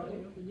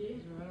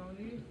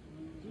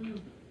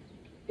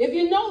 If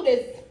you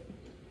notice,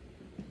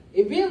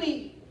 it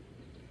really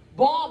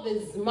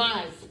bothers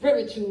my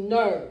spiritual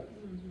nerve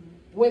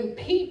when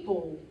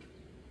people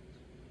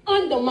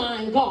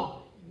undermine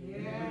God.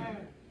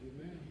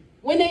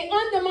 When they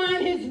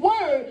undermine his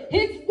word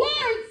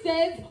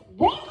says,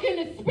 walk in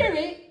the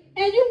spirit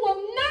and you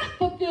will not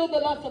fulfill the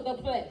lust of the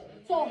flesh.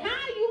 So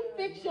how you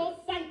fix your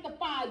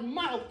sanctified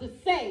mouth to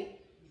say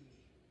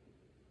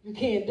you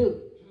can't do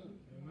it?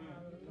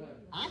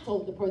 I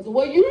told the person,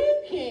 well, you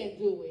can't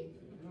do it.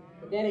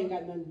 But that ain't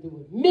got nothing to do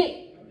with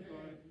me.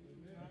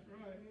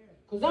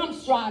 Because I'm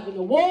striving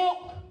to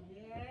walk.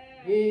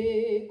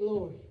 Yeah,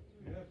 glory.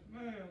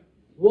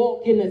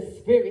 Walk in the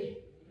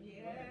spirit.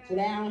 So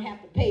that I don't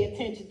have to pay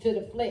attention to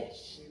the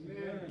flesh.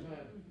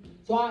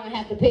 So I don't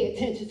have to pay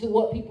attention to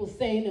what people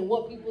saying and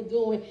what people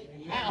doing,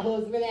 and how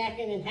husband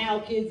acting and how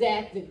kids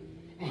acting,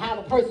 and how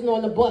the person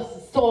on the bus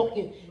is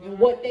talking and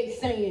what they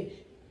saying.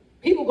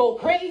 People go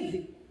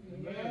crazy.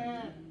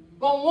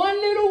 From one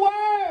little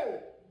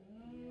word.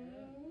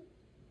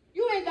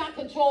 You ain't got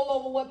control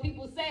over what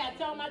people say. I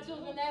tell my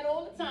children that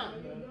all the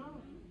time.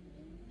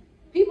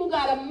 People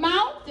got a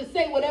mouth to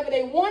say whatever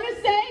they want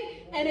to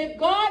say, and if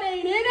God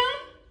ain't in them,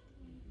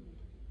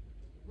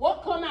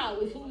 what come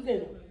out is who's in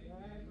them.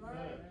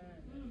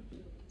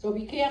 So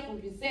be careful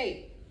if you say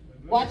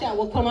it. Watch out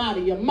what come out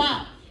of your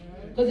mouth,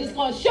 because it's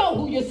going to show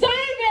who you're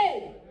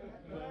serving.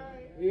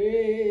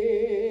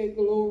 Yeah,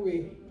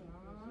 glory.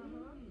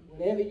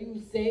 Whatever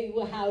you say,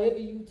 however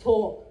you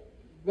talk,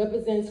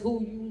 represents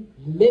who you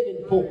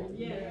living for.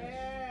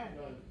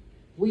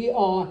 We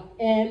are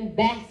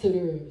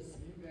ambassadors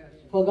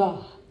for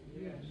God.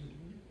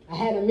 I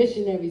had a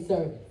missionary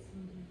service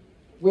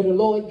where the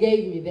Lord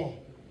gave me that.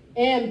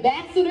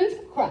 Ambassadors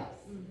for Christ.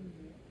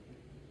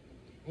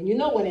 And you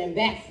know what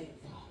ambassadors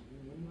are.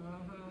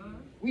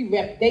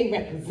 They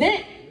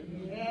represent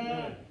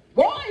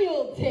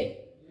royalty.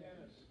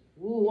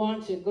 Ooh,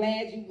 aren't you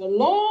glad you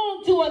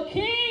belong to a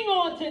king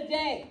on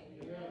today?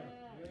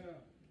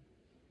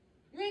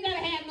 You ain't got to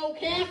have no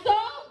castle.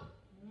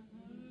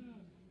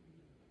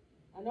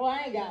 I know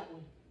I ain't got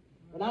one.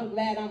 But I'm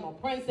glad I'm a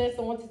princess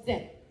on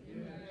today.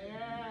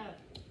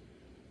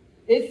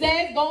 It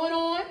says, going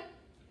on,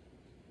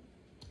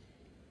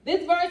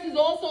 this verse is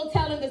also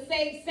telling the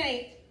saved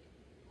saint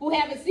who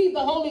have received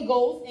the Holy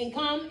Ghost and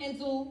come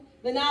into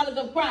the knowledge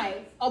of Christ,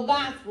 of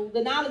gospel,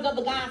 the knowledge of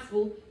the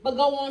gospel, but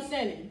go on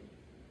sinning,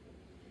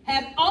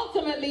 have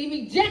ultimately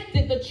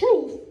rejected the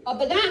truth of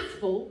the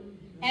gospel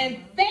and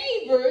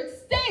favored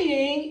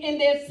staying in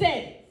their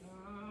sins.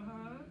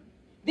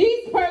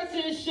 These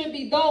persons should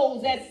be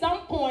those at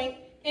some point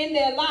in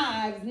their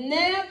lives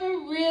never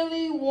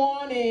really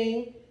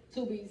wanting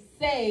to be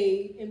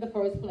saved in the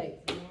first place.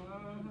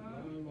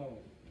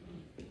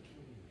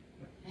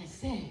 That's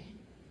sad.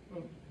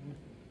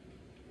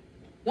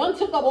 Done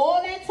took up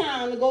all that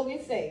time to go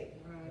get saved.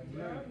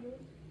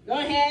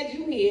 Done had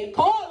you here.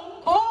 Call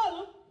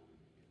them.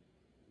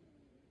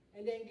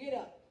 And then get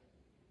up.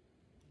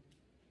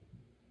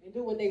 And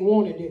do what they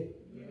want to do.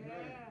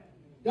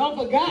 Don't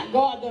forget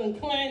God done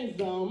cleansed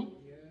them.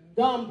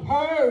 Done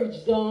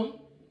purged them.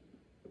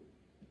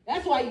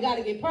 That's why you got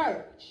to get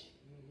purged.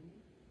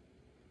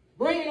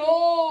 Bring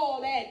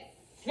all that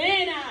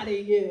sin out of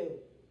you.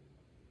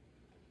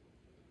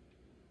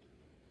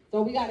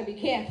 So we got to be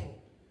careful.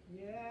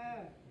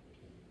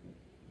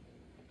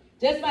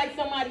 Just like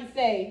somebody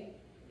say,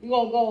 we're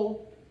gonna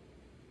go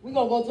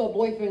to a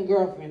boyfriend,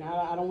 girlfriend.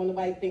 I don't want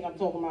nobody to think I'm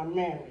talking about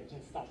marriage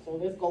and stuff. So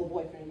let's go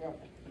boyfriend,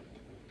 girlfriend.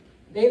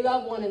 They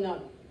love one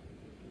another.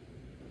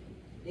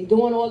 They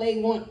doing all they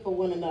want for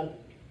one another.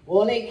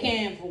 All they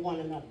can for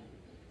one another.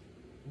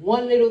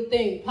 One little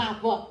thing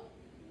pop up.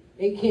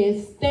 They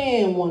can't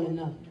stand one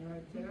another.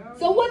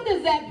 So what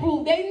does that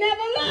prove? They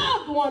never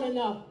loved one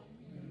another.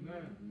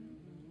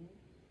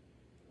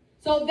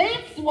 So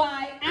that's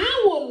why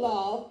our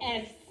love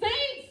as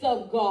saints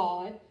of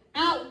God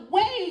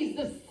outweighs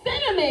the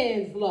sinner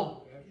man's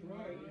love. That's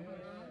right.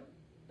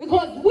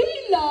 Because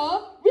we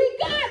love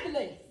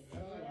regardless.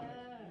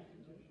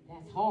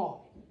 That's hard.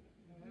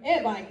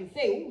 Everybody can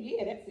say, oh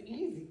yeah, that's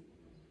easy.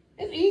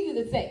 It's easy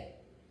to say.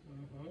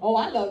 Oh,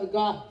 I love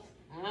regardless.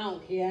 I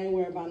don't care. I ain't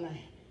worried about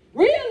nothing.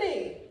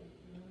 Really?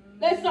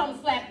 Let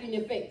something slap you in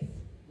your face.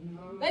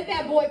 Let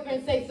that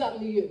boyfriend say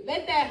something to you.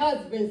 Let that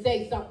husband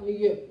say something to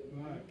you.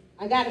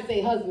 I got to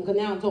say husband because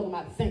now I'm talking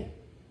about the saint.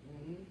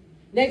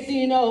 Next thing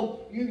you know,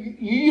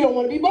 you don't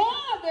want to be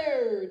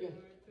bothered.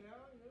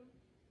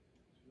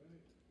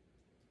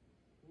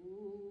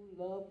 Ooh,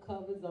 love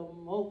covers a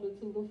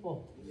multitude of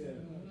faults.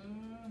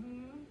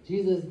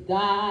 Jesus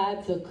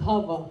died to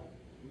cover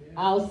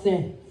our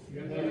sins.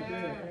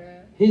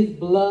 His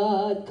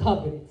blood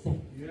covered it,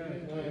 saints.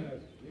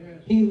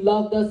 He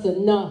loved us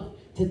enough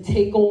to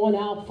take on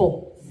our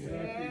faults.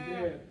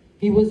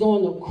 He was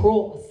on the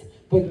cross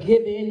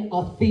forgiving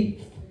a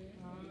thief.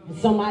 And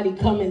somebody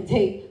come and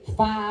take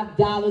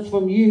 $5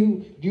 from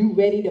you, you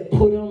ready to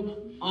put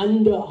them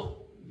under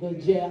the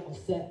jail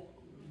cell.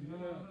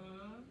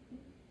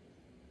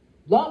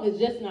 Love is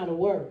just not a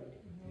word.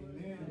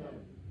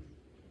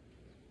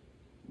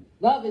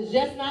 Love is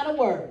just not a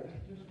word.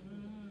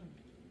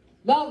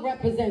 Love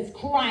represents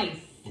Christ.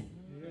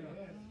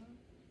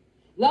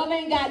 Love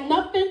ain't got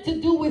nothing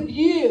to do with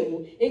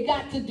you. It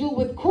got to do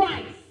with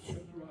Christ.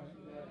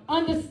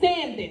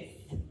 Understand this.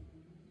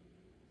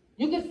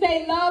 You can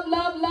say love,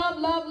 love, love,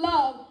 love,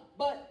 love,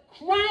 but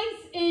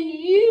Christ in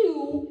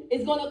you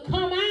is going to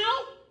come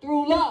out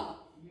through love.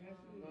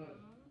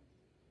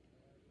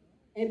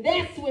 And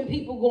that's when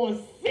people going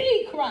to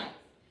see Christ.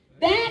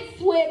 That's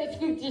where the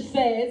scripture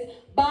says,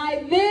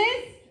 by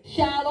this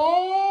shall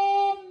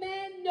all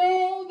men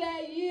know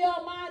that ye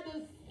are my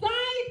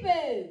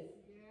disciples.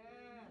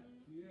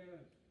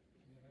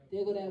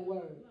 There go that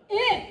word.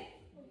 If.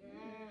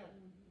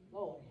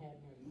 Lord have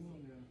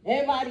mercy.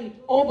 Everybody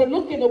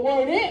overlooking the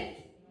word if.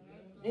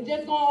 And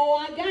just going, oh,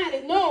 I got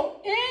it.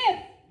 No, if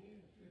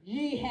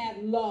ye have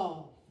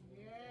love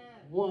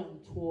one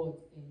towards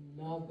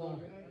another.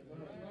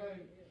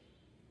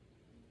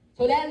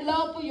 So that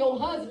love for your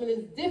husband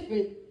is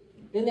different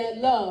than that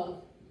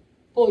love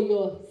for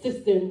your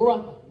sister and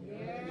brother.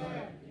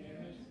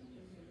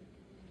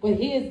 But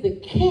here's the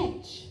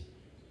catch.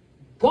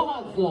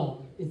 God's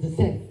love is the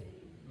same.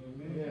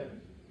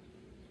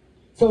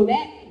 So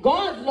that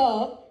God's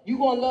love, you're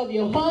going to love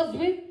your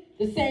husband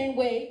the same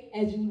way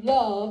as you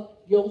love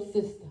your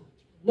sister.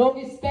 No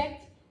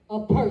respect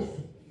of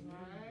person.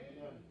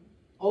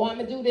 Oh, I'm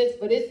going to do this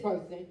for this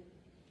person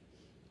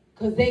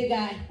because they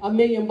got $1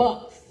 million.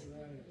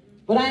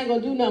 But I ain't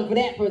going to do nothing for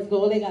that person because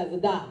all they got is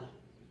 $1.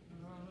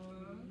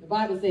 The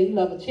Bible says you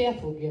love a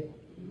cheerful giver.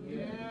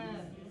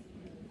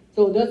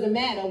 So it doesn't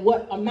matter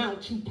what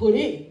amount you put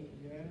in,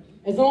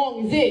 as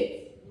long as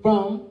it's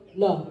from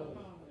love,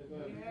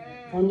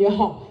 from your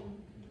heart.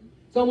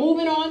 So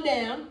moving on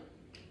down,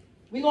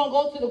 we're going to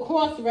go to the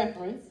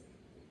cross-reference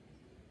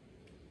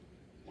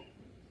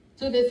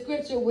to the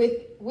scripture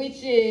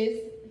which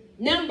is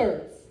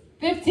Numbers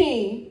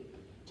 15,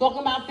 talking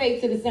about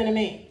faith to the Son of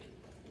Man.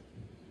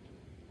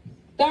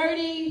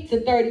 30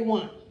 to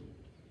 31.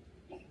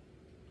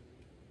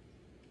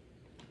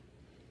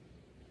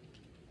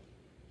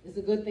 It's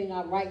a good thing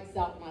I writes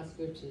out my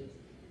scriptures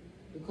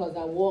because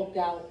I walked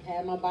out,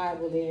 had my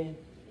Bible there,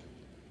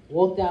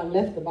 walked out and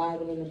left the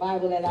Bible, and the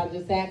Bible that I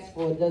just asked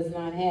for does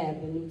not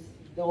have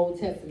the Old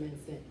Testament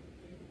in.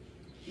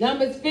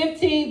 Numbers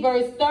 15,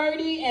 verse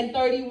 30 and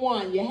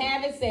 31. You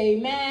have it, say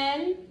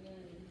amen.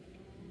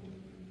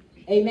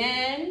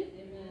 Amen.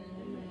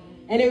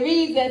 And it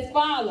reads as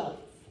follows.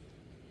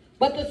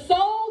 But the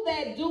soul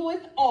that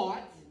doeth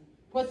aught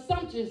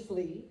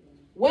presumptuously,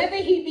 whether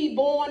he be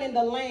born in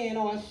the land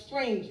or a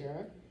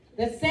stranger,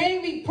 the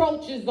same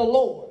reproaches the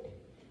Lord,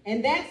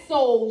 and that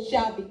soul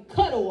shall be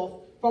cut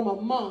off from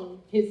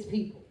among his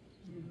people.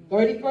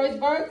 31st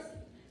verse.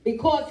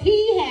 Because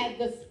he had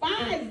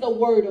despised the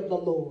word of the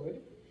Lord,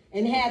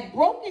 and hath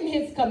broken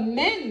his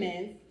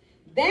commandments,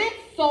 that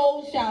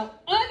soul shall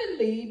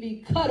utterly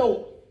be cut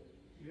off.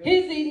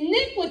 His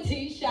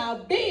iniquity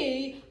shall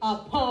be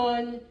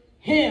upon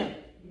him.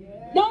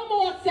 No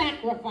more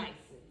sacrifices.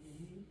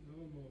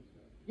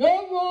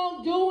 Your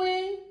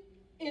wrongdoing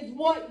is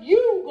what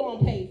you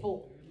gonna pay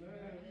for.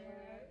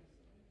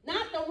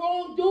 Not the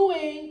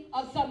wrongdoing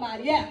of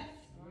somebody else.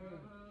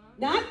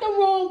 Not the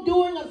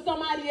wrongdoing of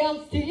somebody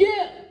else to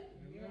you.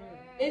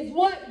 It's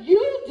what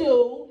you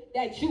do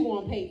that you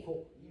want to pay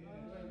for.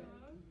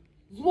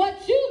 It's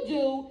what you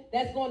do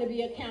that's going to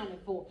be accounted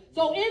for.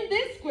 So in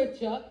this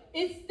scripture,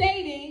 it's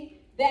stating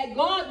that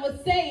God was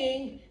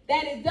saying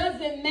that it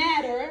doesn't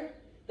matter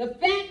the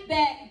fact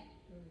that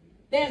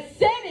they're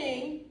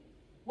setting,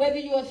 whether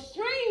you're a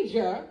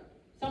stranger,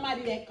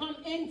 somebody that come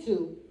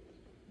into,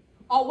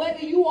 or whether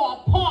you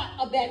are a part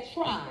of that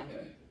tribe.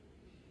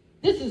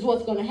 This is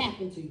what's going to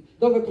happen to you.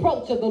 The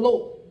reproach of the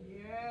Lord.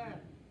 Yeah.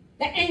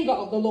 The anger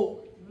of the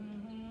Lord.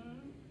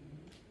 Mm-hmm.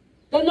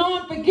 The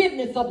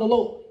non-forgiveness of the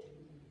Lord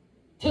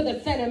to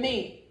the Son of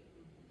Man.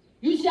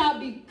 You shall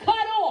be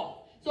cut off.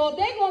 So if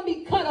they're going to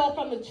be cut off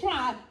from the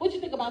tribe, what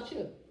you think about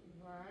you?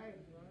 Right.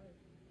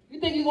 You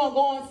think you're going to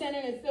go on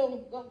sinning and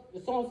still go?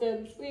 The song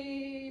says,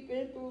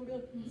 sweeping through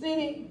the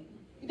city.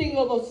 You think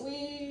you're going to go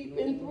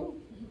sweeping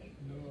through?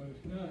 No,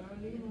 it's not.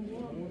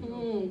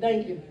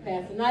 Thank you,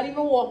 Pastor. Not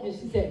even walking,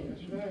 she said.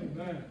 That's right,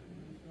 man.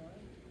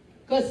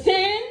 Because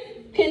sin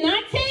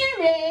cannot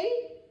tarry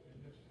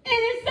in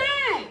his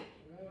sight.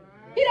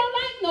 He don't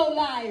like no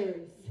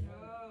liars.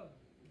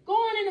 Go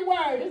on in the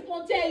Word. It's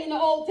going to tell you in the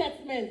Old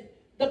Testament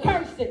the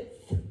curses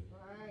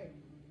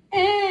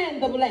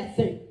and the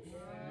blessings.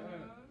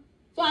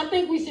 So I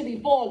think we should be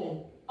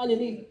falling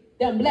underneath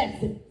them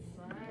blessings.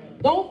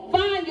 Don't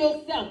find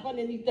yourself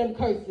underneath them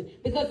curses.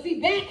 Because see,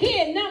 back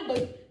here in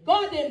Numbers,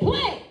 God didn't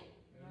play.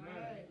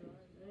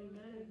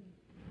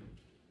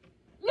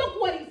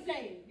 Look what he's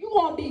saying. You're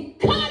going to be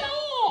cut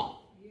off.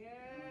 Yeah.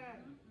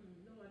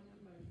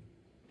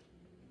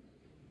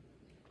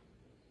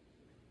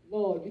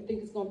 Lord, you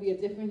think it's going to be a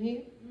different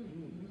here?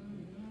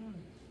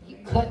 He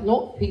cutting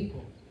off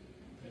people.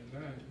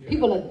 Yeah.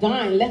 People are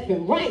dying left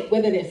and right,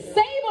 whether they're saved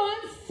or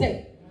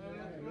unsaved.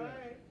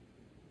 Right.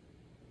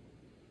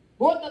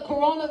 Brought the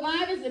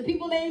coronavirus and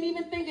people ain't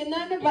even thinking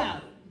nothing about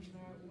it.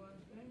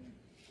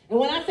 And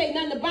when I say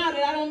nothing about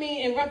it, I don't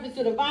mean in reference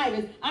to the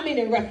virus. I mean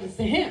in reference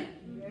to him.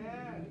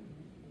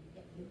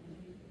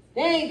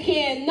 They ain't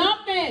caring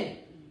nothing.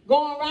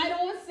 Going right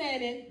on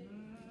sinning.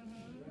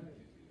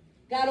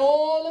 Got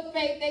all the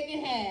faith they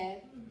can have.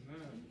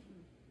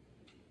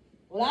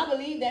 Well, I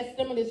believe that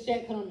stimulus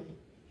check coming.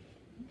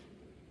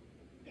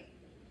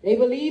 They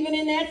believing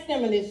in that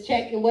stimulus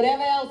check and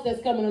whatever else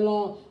that's coming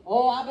along.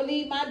 Oh, I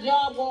believe my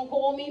job won't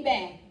call me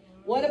back.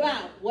 What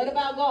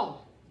about God?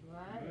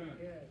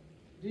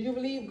 Do you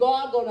believe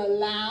God going to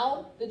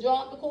allow the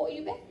job to call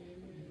you back?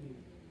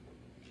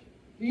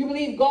 Do you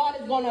believe God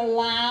is going to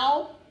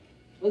allow,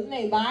 what's his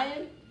name,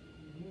 Biden?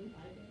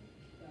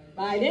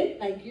 Biden,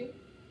 thank you.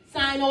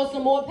 Sign on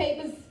some more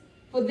papers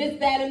for this,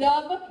 that, and the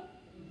other?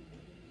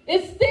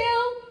 It's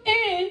still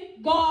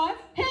in God's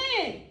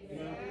hand.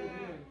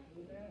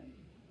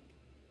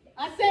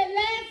 I said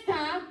last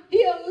time,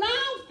 he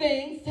allowed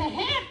things to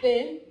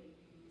happen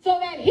so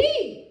that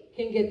he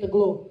can get the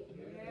glory.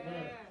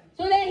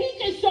 So that he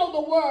can show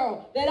the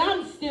world that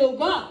I'm still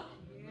God.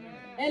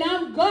 And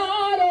I'm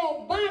God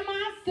all by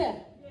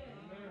myself.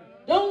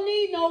 Don't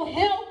need no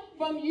help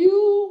from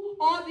you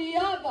or the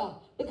other.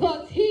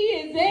 Because he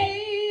is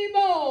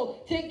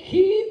able to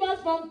keep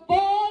us from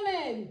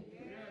falling.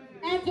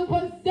 And to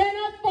present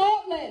us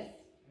faultless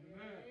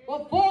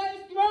before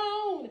his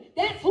throne.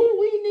 That's who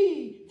we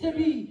need to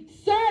be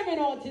serving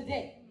on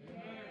today.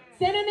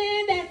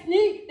 Cinnamon,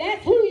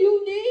 that's who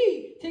you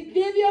need to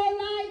give your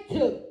life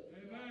to.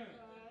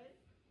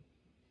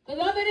 Because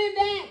other than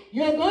that,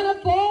 you're going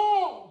to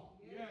fall.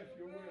 Yes,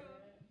 you will.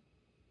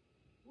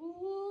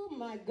 Oh,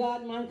 my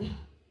God, my God.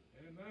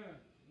 Amen.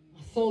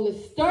 My soul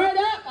is stirred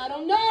up. I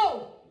don't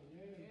know.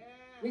 Yeah.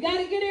 We got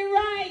to get it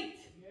right.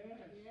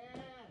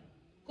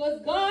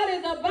 Because God is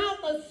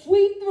about to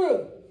sweep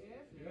through.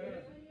 Yeah.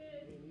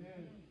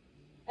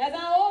 As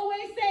I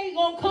always say, he's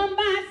going to come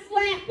by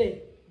slapping.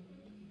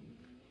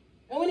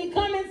 And when he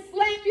come and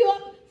slap you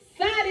up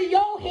side of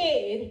your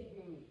head,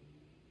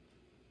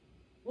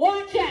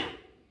 watch out.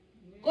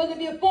 Because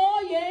if you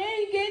fall, you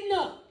ain't getting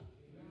up.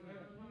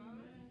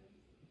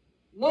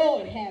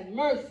 Lord, have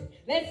mercy.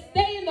 Let's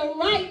stay in the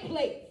right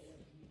place.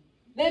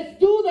 Let's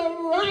do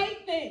the right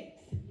things.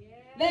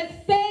 Let's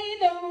say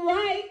the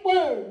right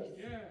words.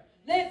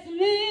 Let's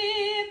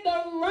live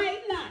the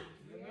right life.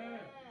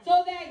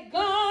 So that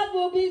God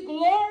will be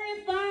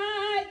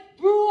glorified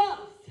through us.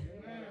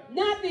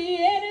 Not the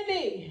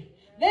enemy.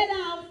 Let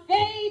our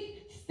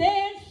faith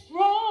stand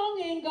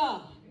strong in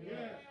God.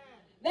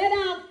 Let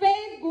our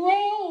faith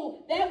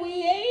grow that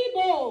we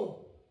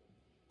able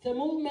to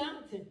move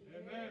mountains.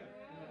 Amen.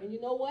 And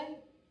you know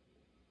what?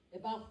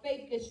 If our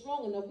faith gets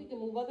strong enough, we can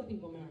move other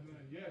people's mountains.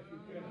 Yes, you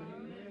can.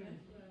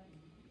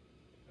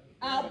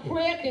 Our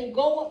prayer can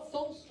go up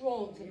so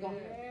strong to God.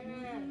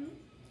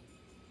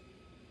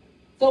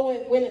 So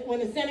when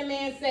the sinner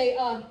man say,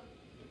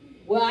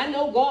 well, I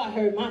know God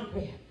heard my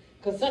prayer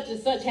because such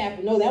and such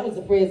happened. No, that was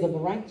the prayers of the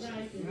righteous.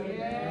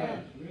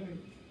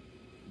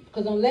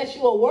 Because unless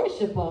you're a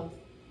worshiper,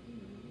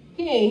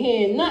 he ain't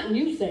hearing nothing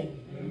you sing.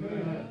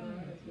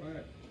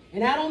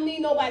 And I don't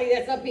need nobody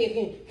that's up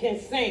here can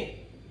sing.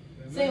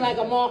 Sing like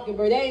a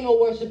mockingbird. They ain't no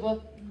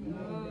worshiper.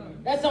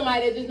 That's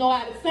somebody that just know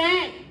how to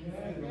sing.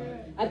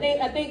 I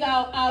think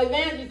our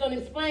evangelist going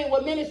to explain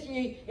what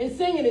ministry and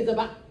singing is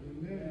about.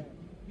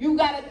 You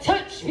got to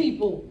touch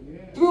people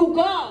through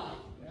God,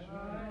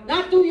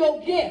 not through your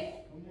gift.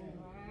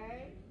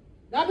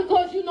 Not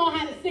because you know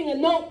how to sing a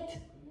note.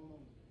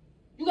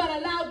 You got to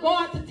allow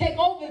God to take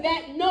over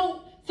that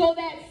note so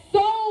that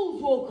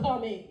souls will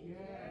come in.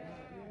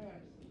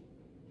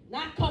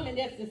 Not coming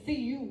just to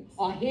see you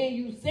or hear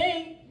you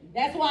sing.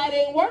 That's why it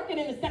ain't working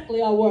in the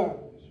secular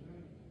world.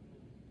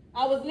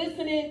 I was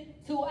listening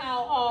to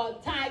our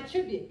Thai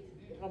tribute.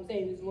 I'm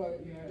saying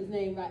his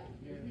name right.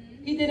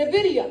 He did a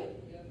video.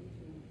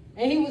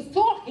 And he was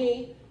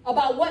talking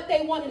about what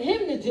they wanted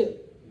him to do.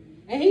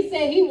 And he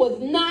said he was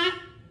not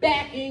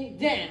backing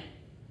down.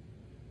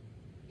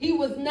 He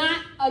was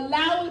not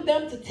allowing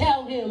them to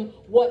tell him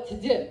what to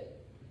do.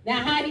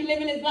 Now, how he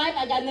living his life,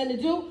 I got nothing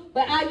to do,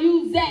 but I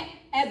use that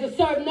as a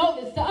certain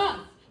notice to us.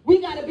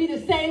 We got to be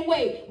the same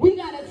way. We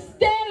got to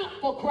stand up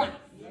for Christ.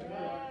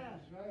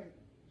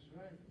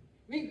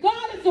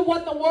 Regardless of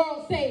what the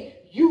world say,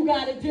 you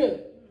got to do.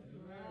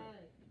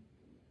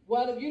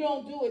 Well, if you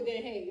don't do it,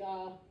 then hey,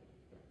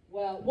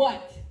 well,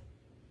 what?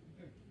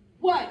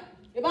 What?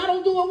 If I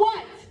don't do it,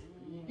 what?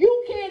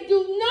 You can't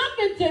do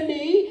nothing to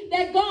me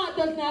that God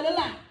does not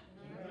allow.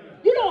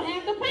 You don't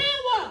have the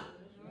power.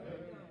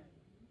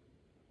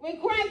 When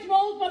Christ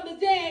rose from the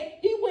dead,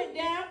 he went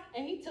down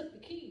and he took the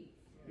keys.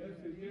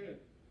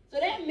 So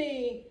that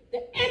means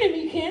the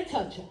enemy can't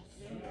touch us.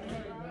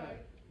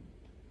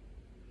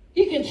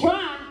 He can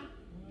try,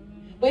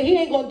 but he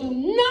ain't going to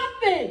do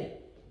nothing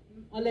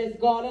unless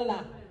God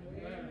allows.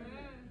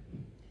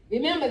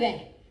 Remember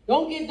that.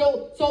 Don't get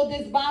so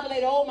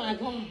disbobulated. Oh my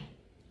God.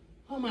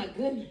 Oh my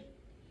goodness.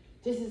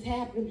 This is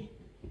happening.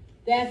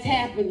 That's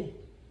happening.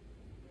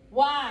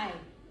 Why?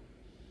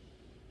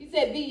 He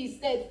said, be ye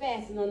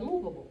steadfast and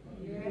unmovable.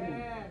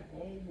 Yeah.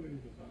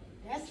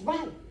 That's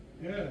right.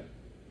 Yeah.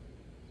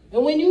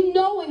 And when you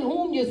know in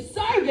whom you're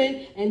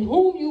serving and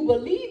whom you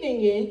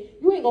believing in,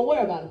 you ain't going to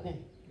worry about a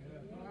thing.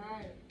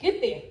 Yeah.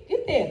 Get there.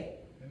 Get there.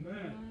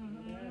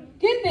 Amen.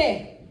 Get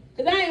there.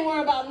 Because I ain't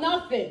worrying about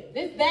nothing.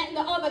 This, that, and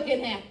the other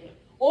can happen.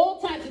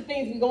 All types of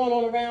things be going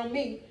on around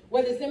me.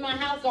 Whether it's in my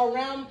house or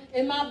around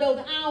in my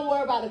building, I don't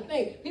worry about a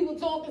thing. People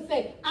talk and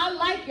say, I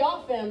like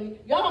your family.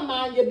 Y'all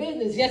mind your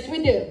business. Yes,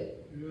 we do.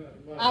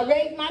 Yeah. I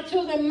raise my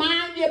children,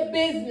 mind your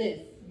business.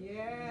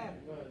 Yeah.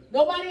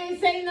 Nobody ain't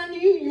saying nothing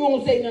to you. You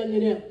won't say nothing to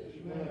them.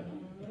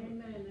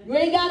 Amen. You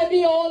ain't got to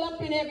be all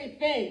up in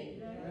everything.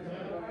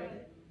 Yeah.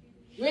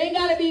 You ain't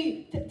got to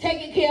be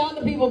taking care of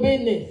other people's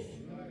business.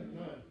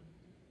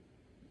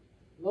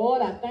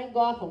 Lord, I thank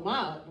God for my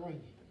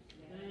upbringing.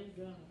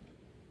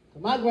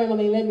 My grandma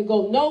ain't let me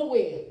go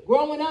nowhere.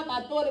 Growing up,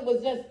 I thought it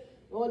was just,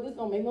 Lord, this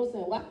don't make no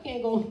sense. Why can't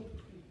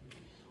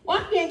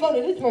I go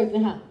to this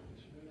person's house?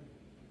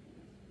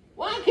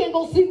 Why I can't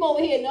go sleep over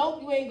here? No,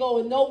 you ain't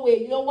going nowhere.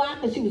 You know why?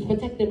 Because she was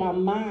protecting my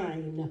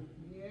mind.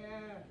 Yeah.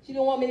 She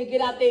didn't want me to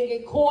get out there and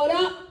get caught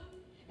up.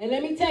 And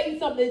let me tell you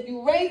something. If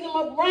you raise them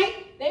up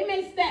right, they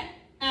may step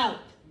out.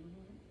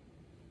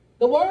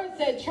 The word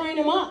said train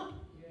them up.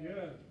 Yeah.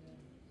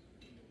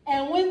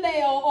 And when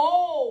they are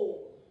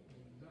old,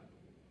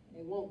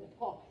 they won't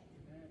depart.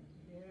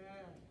 Yeah.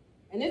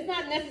 And it's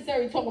not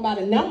necessarily talking about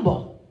a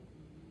number.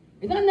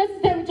 It's not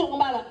necessarily talking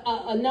about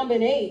a number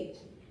in age.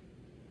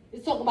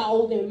 It's talking about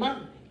older in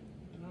mind.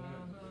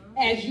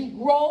 As you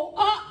grow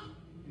up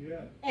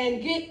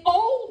and get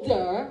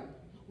older,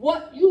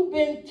 what you've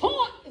been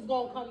taught is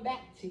going to come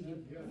back to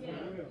you. Yes,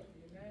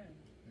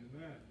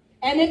 Amen.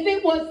 And if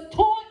it was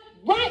taught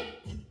right,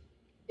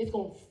 it's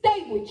going to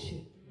stay with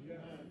you. Yes.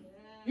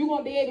 You're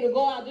going to be able to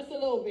go out just a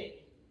little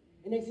bit.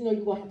 And next thing you know,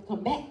 you're going to have to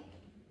come back.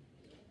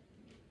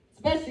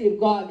 Especially if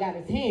God got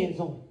his hands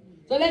on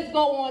it. So let's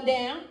go on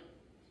down.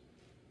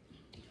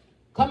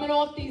 Coming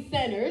off these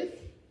centers.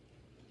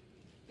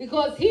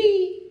 Because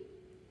he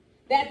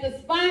that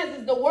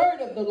despises the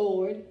word of the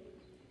Lord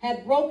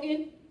hath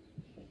broken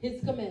his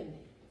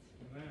commandments.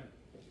 Amen.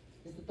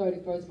 It's the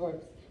 31st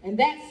verse. And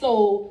that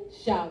soul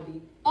shall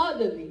be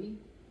utterly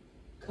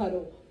cut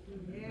off.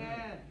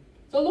 Yeah.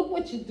 So look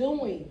what you're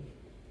doing,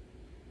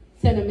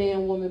 sinner,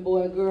 man, woman,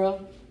 boy,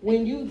 girl.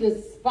 When you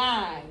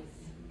despise,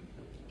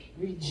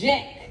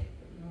 reject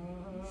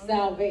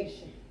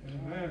salvation.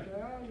 Amen.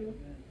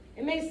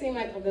 It may seem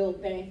like a little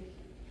thing.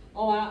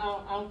 Oh,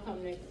 I'll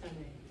come next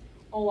Sunday.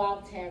 Oh,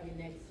 I'll tarry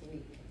next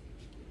week.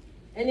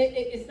 And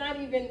it's not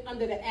even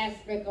under the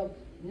aspect of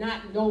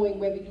not knowing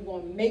whether you're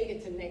going to make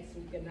it to next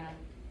week or not.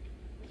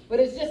 But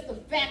it's just the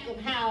fact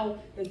of how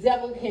the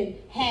devil can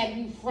have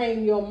you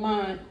frame your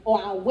mind, or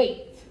I'll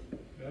wait.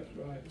 That's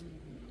right.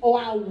 or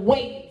I'll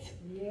wait.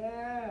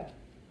 Yeah.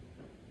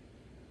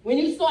 When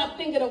you start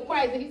thinking of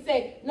Christ, and he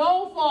said,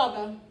 no,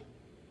 Father,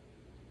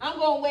 I'm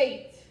going to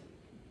wait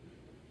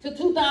to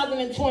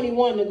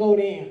 2021 to go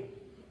there.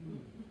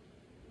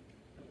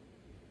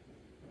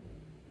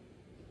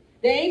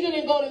 The angel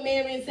didn't go to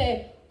Mary and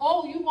say,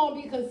 oh, you're going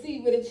to be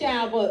conceived with a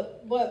child,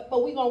 but we're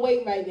going to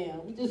wait right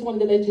now. We just wanted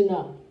to let you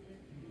know.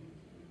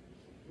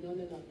 No.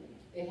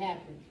 It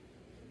happened.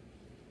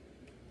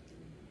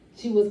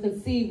 She was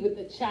conceived with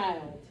a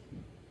child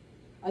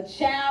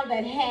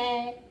that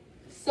had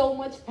so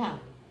much power.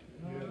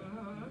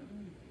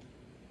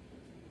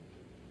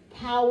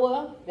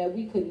 Power that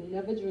we could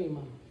never dream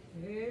of.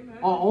 Amen.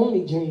 Or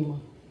only dream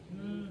of.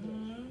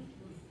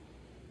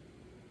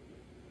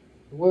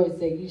 The word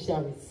says you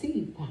shall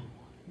receive power.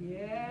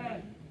 Yeah.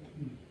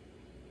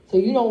 So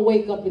you don't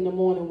wake up in the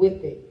morning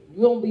with it.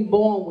 You don't be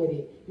born with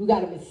it. You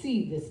got to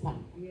receive this power.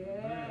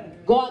 Yeah.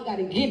 God got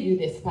to give you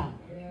this power.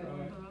 Yeah.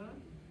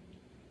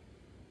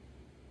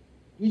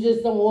 You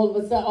just don't all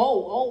of a sudden,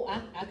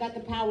 I got the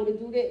power to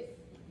do this.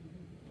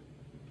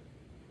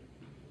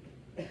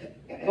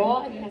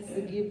 God has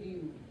to give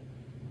you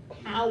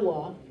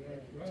power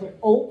to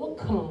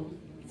overcome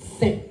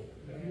sin.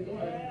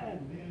 Yeah.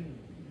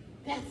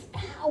 That's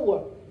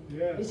power.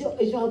 Yeah. Is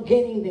y'all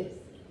getting this?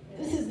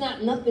 This is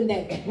not nothing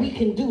that we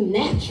can do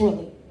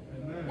naturally.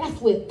 Amen. That's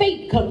where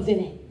faith comes in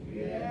it.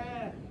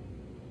 Yeah.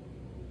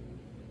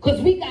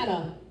 Because we got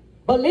to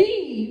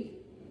believe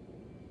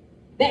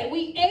that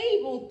we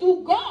able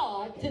through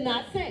God to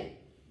not sin.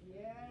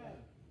 Yeah.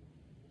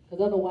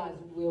 Because otherwise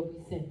we will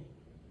be sinning.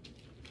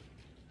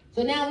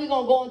 So now we're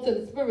going to go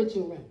into the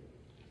spiritual realm.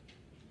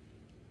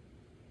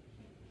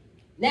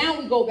 Now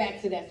we go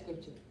back to that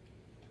scripture.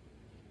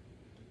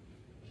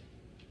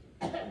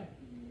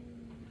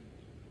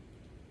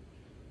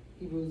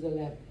 Hebrews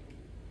 11.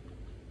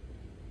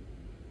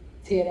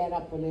 Tear that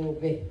up a little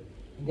bit,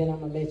 and then I'm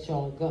going to let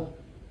y'all go.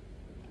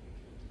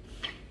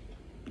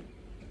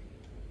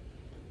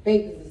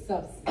 Faith is a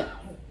substance.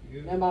 Yeah.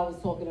 Remember I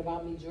was talking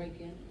about me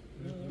drinking?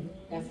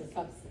 That's a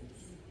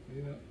substance.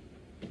 Yeah.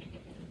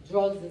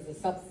 Drugs is a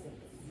substance.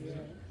 Yeah.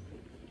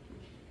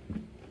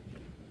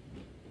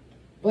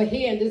 But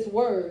here in this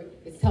word,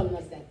 it's telling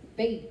us that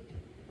faith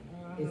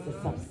is a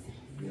substance.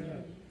 Yeah.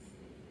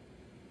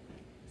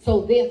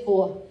 So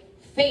therefore,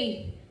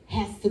 faith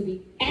has to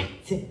be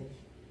active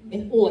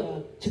in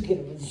order to get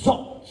a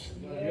result.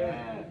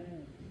 Yeah.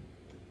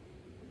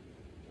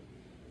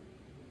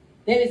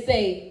 Then it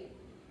say,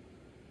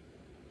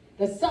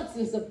 the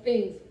substance of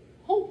things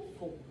hoped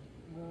for.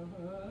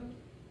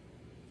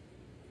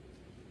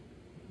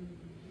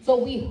 So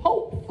we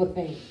hope for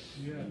things.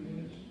 Yeah.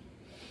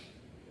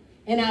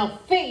 And our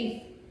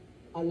faith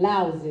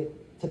allows it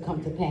to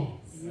come to pass.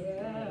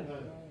 Yeah.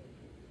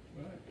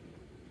 Right.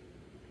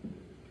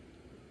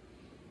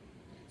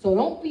 So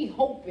don't be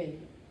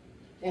hoping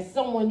that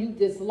someone you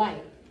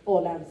dislike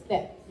fall down the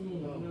steps.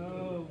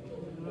 No.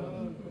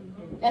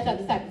 That's not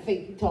the type of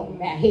faith you're talking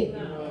about here.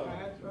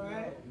 That's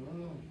right.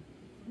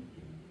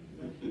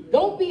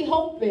 Don't be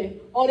hoping,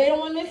 oh, they don't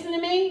want to listen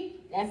to me?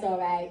 That's all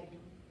right.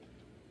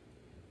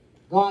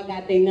 God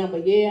got their number,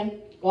 yeah.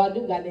 God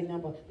do got their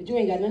number. But you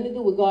ain't got nothing to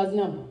do with God's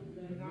number.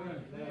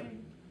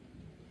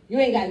 You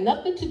ain't got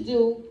nothing to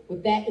do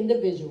with that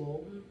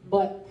individual,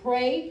 but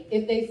pray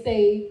if they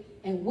saved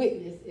and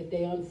witness if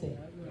they unsaved.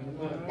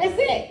 That's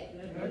it.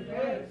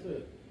 That's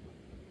it.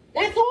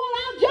 That's all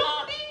our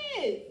job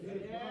is.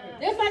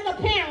 Just like a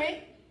parent,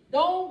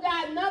 don't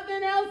got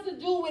nothing else to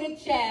do with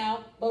a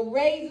child but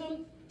raise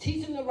them,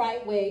 teach them the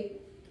right way,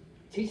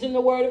 teach them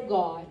the word of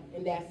God,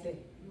 and that's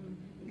it.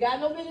 You got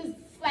no business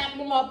slapping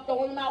them up,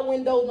 throwing them out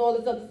windows, and all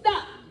this other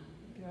stuff.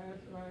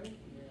 That's right.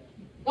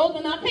 Those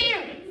are not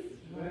parents.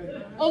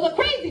 Those are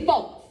crazy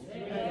folks.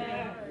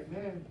 Yeah.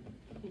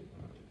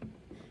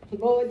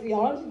 Lord,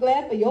 aren't you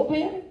glad for your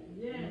parents?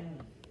 Yeah.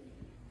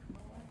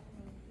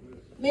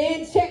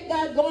 Man, check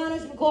got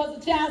garnished because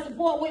the child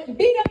support went and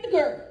beat up the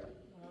girl.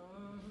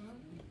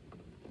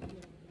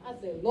 I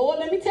said, Lord,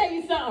 let me tell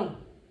you something.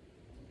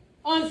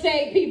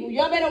 Unsaved people,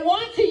 y'all better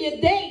watch who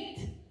you date.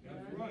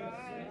 That's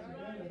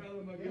right. Tell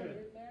them again.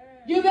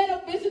 You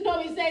better, Bishop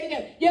told me to say it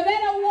again. You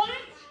better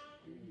watch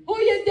who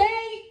you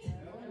date.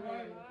 That's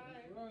right.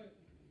 Right.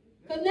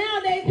 Because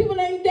nowadays people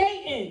ain't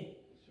dating.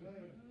 That's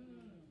right.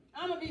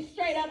 I'm going to be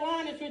straight up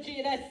honest with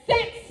you. That's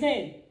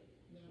sexing.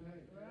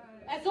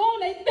 Right. That's all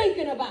they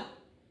thinking about.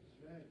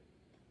 Right.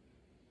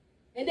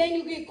 And then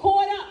you get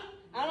caught up.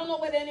 I don't know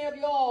whether any of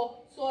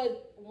y'all saw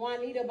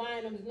Juanita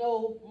Bynum's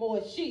No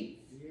More Sheets.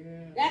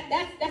 Yeah.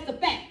 That's a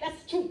fact.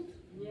 That's the truth.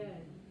 Yeah.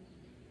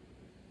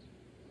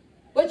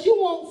 But you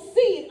won't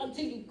see it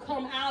until you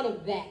come out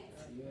of that.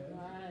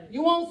 Right.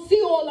 You won't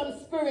see all them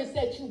spirits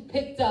that you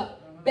picked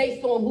up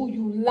based on who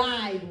you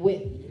lied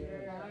with,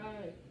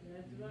 Right.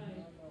 That's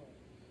right.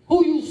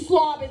 who you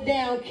slobbered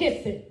down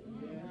kissing.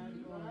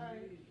 That's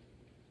right.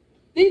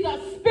 These are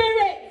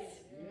spirits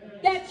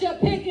that you're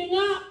picking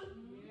up.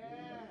 Yeah.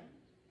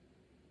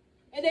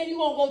 And then you're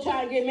going to go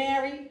try and get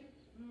married.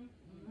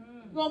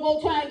 You're going to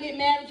go try and get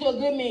married to a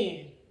good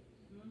man.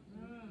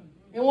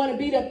 and want to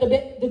beat up the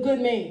good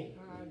man.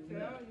 I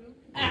tell you.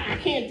 I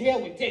can't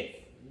deal with this.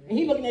 And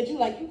he looking at you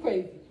like you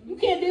crazy. You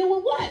can't deal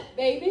with what,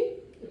 baby?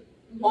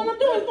 All I'm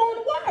doing is going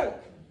to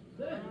work.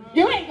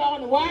 You ain't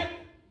going to work.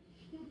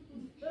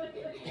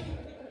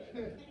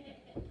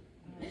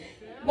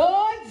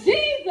 Lord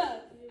Jesus.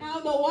 I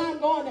don't know why I'm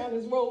going down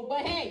this road,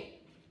 but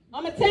hey,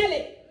 I'm going to tell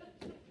it.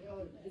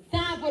 It's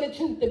time for the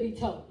truth to be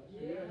told.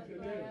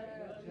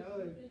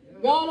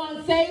 Y'all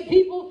unsaved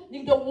people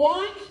need to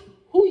watch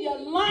who you're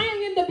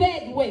lying in the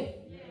bed with.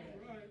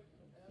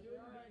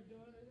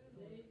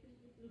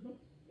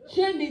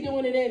 Shouldn't be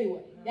doing it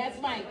anyway. That's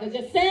right, because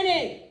you're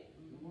sinning.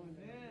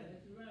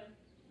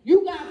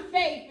 You got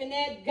faith in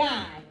that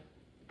guy.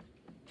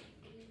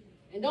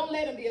 And don't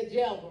let him be a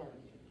jailbird.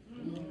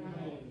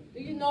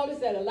 Do you notice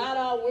that a lot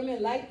of our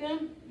women like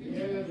them?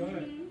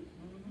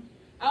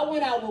 I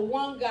went out with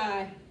one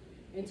guy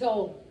and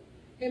told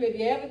him, if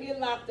you ever get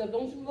locked up,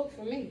 don't you look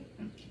for me.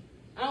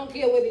 I don't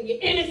care whether you're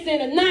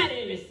innocent or not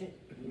innocent.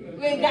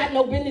 You ain't got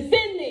no business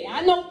in there.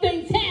 I know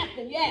things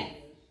happen, yeah.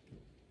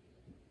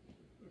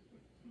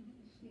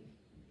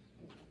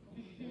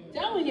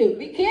 Telling you,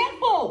 be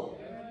careful.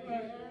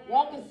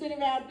 Y'all can sit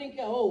around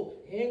thinking, oh,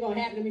 it ain't going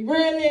to happen to me.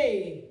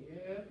 Really?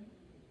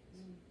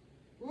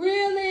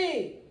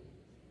 Really?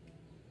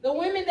 The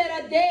women that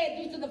are dead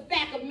due to the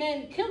fact of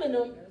men killing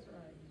them,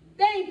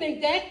 they ain't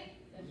think that.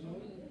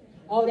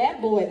 Oh,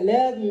 that boy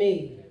loved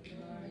me.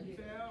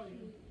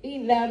 He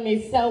loved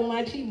me so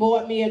much, he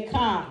bought me a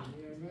car.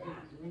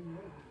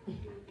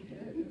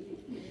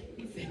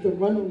 He said to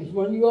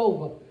run you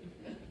over.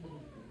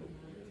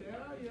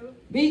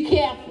 Be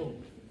careful.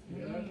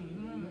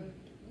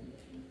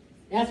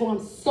 That's why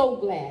I'm so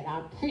glad.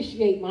 I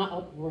appreciate my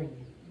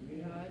upbringing.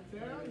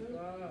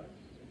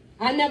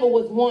 I never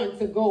was one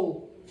to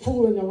go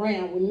fooling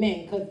around with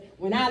men, because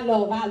when I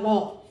love, I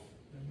love.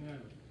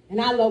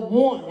 And I love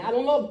one. I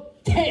don't love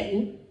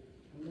 10.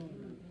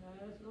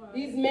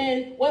 These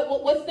men,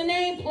 what's the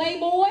name?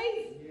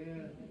 Playboys?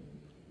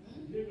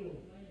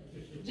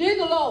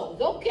 Gigolos.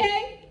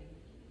 Okay.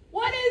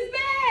 What is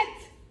that?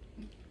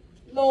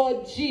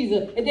 Lord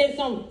Jesus. And then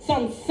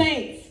some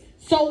saints,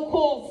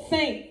 so-called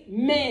saint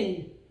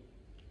men.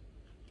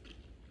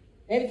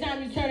 Every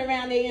time you turn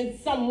around, they in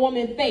some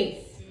woman's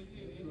face.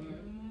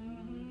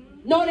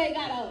 No, they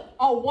got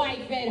a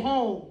wife at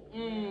home.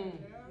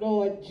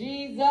 Lord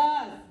Jesus.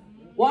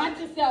 Watch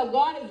yourself.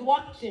 God is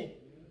watching.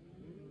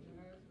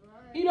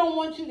 He don't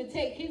want you to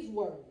take his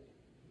word,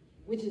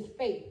 which is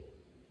faith,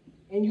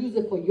 and use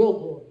it for your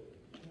glory.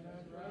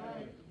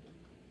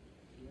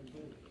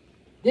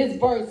 This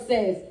verse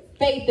says,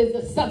 faith is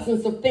the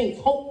substance of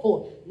things hoped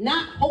for,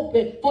 not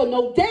hoping for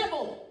no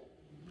devil.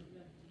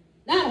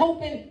 Not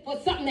hoping for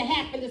something to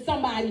happen to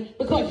somebody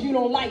because you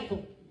don't like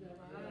them.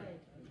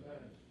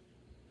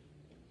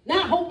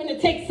 Not hoping to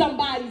take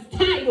somebody's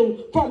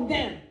title from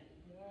them.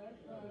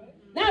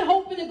 Not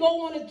hoping to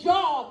go on a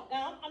job.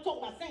 Now, I'm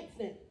talking about saints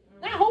then.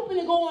 Not hoping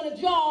to go on a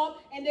job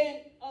and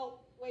then, oh,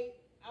 wait,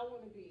 I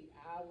want to be,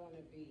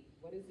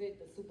 what is it,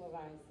 the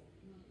supervisor?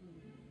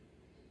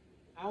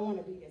 I want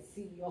to be the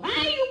CEO.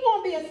 How you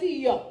want to be a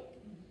CEO?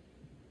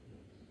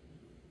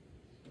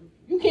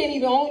 You can't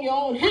even own your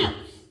own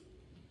house.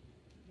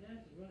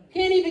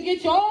 Can't even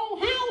get your own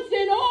house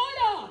in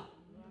order.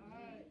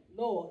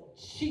 Lord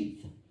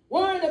Jesus.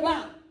 Worrying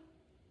about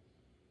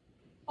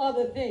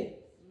other things.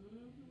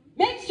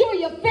 Make sure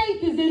your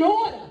faith is in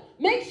order.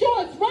 Make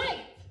sure it's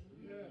right.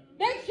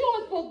 Make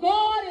sure it's for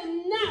God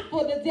and not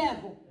for the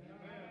devil.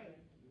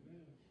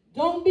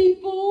 Don't be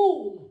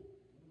fooled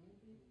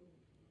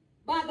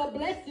by the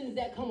blessings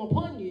that come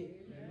upon you.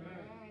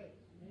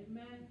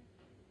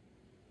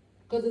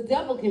 Because the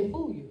devil can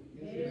fool you.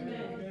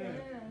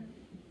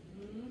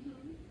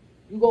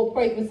 You go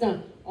pray for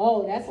something.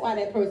 Oh, that's why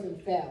that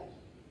person fell.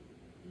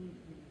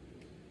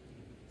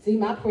 See,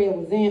 my prayer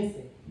was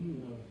answered.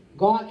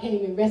 God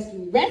came and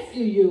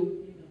rescue you.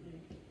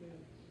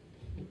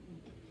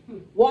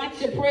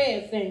 Watch your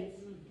prayers, saints.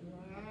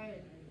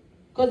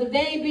 Because if they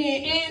ain't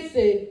being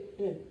answered,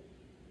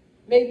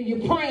 maybe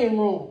you're praying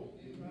wrong.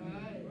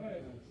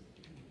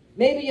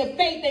 Maybe your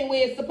faith ain't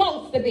where it's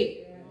supposed to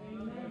be.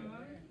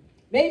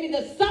 Maybe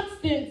the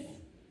substance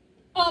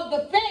of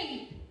the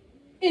faith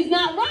is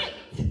not right.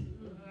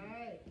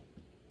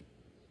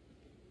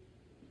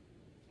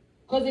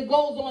 Because it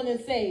goes on and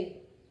say,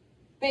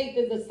 faith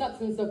is the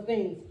substance of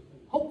things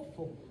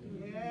hopeful.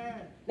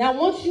 Now,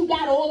 once you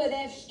got all of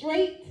that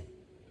straight,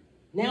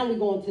 now we're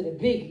going to the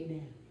biggie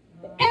now.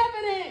 The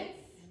evidence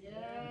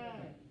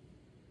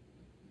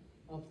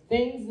of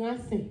things not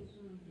seen.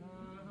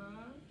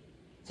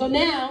 So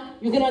now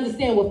you can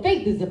understand what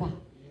faith is about.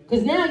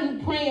 Because now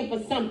you're praying for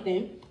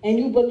something and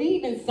you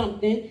believe in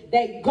something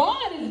that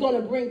God is going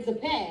to bring to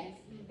pass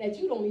that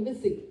you don't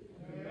even see.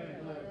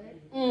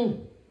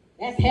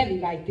 That's heavy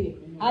right there.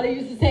 How they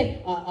used to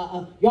say,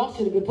 y'all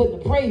should have been putting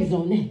the praise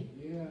on that.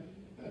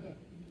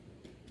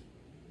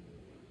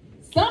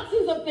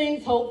 Substance of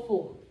things hoped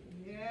for.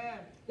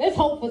 Let's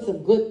hope for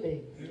some good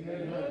things.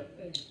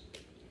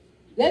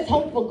 Let's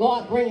hope for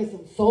God bringing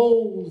some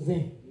souls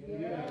in.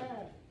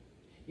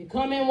 You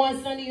come in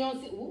one Sunday, you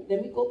don't see, ooh,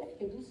 let me go back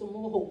and do some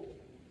more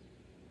hope.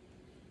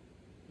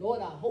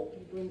 Lord, I hope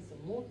you bring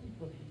some more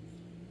people in.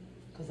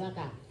 Because I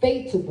got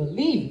faith to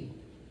believe it.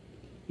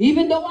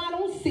 Even though I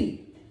don't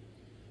see it.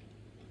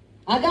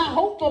 I got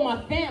hope for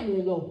my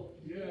family, Lord.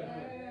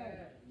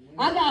 Yeah.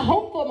 I got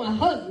hope for my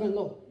husband,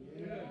 Lord.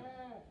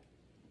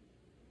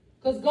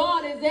 Because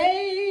God is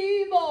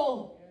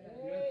able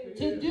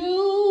to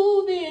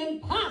do the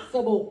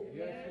impossible.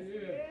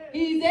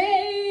 He's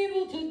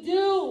able to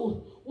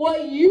do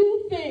what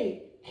you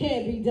think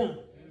can't be done.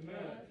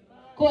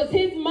 Because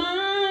his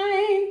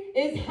mind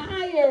is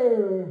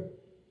higher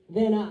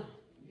than I.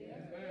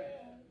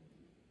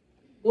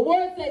 The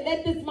word said,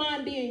 let this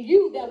mind be in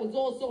you that was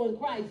also in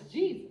Christ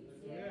Jesus.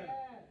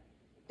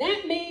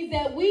 That means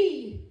that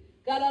we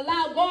got to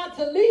allow God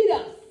to lead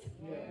us.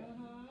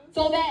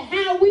 So that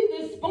how we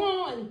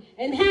respond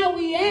and how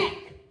we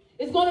act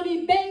is going to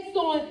be based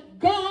on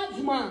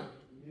God's mind.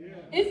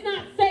 It's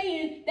not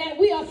saying that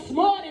we are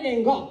smarter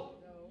than God.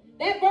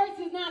 That verse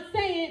is not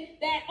saying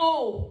that,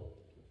 oh,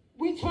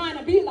 we're trying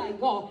to be like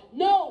God.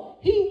 No,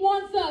 he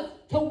wants us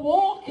to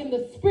walk in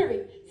the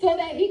Spirit so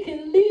that he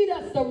can lead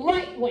us the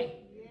right way.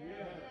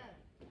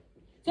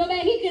 So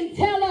that he can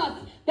tell us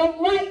the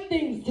right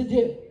things to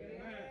do.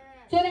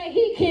 So that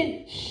he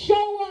can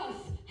show us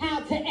how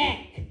to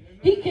act.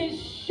 He can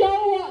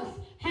show us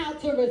how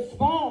to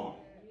respond.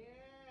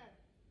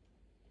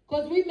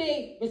 Because we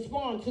may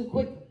respond too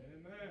quickly.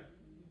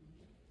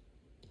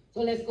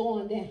 So let's go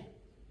on down.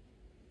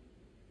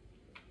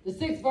 The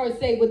 6th verse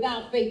say,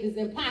 without faith is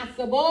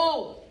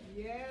impossible.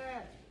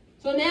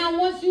 So now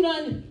once you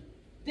done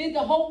did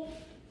the hope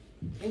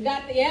and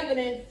got the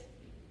evidence,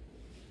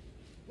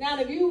 now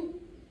if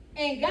you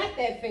ain't got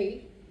that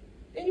faith,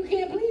 then you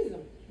can't please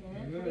him.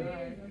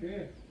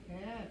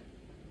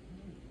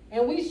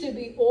 And we should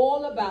be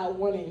all about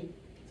wanting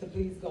to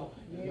please God.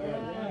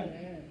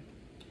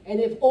 And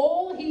if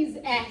all he's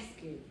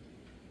asking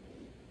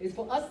is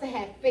for us to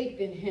have faith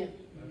in him,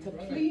 to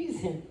please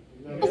him,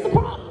 what's the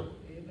problem?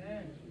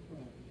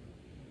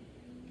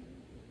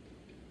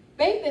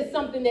 Faith is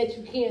something that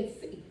you can't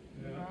see.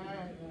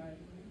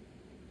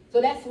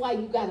 So that's why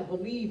you got to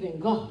believe in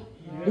God.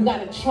 You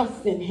got to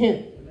trust in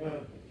him.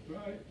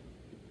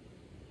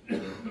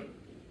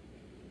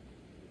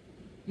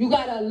 You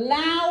got to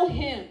allow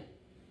him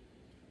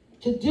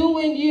to do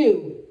in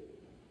you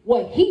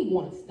what he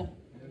wants done.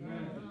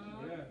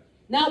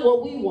 Not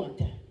what we want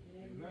done.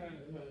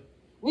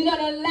 We got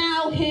to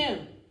allow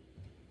him.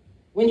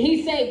 When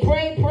he say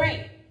pray,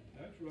 pray.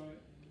 That's right.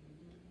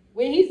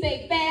 When he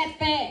say fast,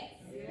 fast.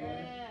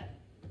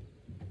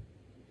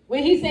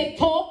 When he say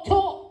talk,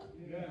 talk.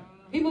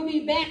 People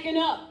be backing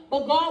up.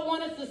 But God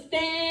wants us to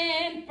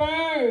stand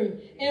firm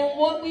in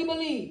what we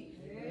believe.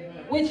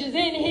 Which is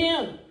in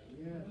him.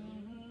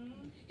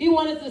 He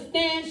wants us to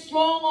stand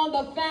strong on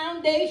the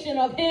foundation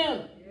of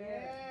him.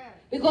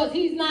 Because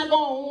he's not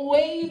going to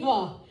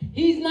waver.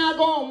 He's not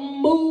going to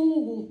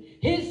move.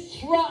 His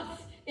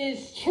trust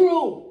is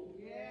true.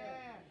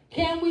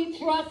 Can we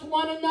trust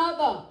one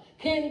another?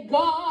 Can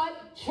God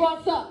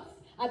trust us?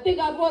 I think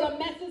I wrote a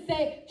message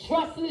say,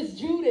 trustless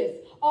Judas.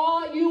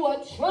 Are you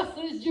a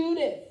trustless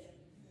Judas?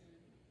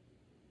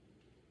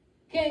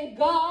 Can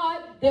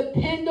God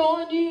depend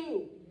on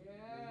you?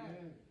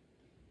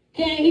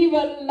 Can he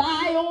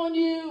rely on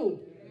you?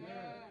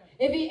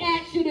 If he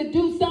asks you to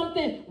do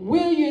something,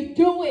 will you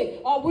do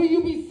it? Or will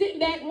you be sitting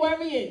back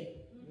worrying?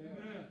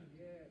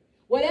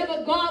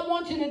 Whatever God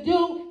wants you to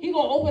do, he's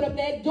going to open up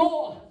that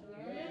door.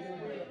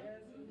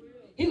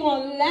 He's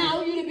going to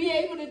allow you to be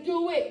able to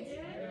do it.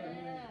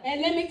 And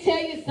let me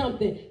tell you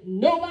something.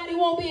 Nobody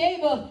won't be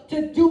able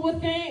to do a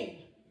thing.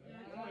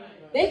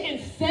 They can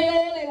say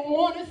all they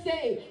want to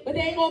say, but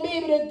they ain't going to be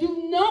able to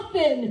do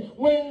nothing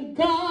when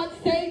God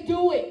say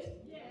do it.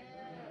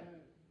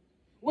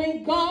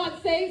 When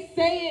God say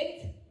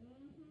it.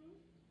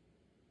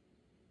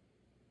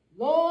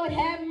 Lord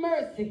have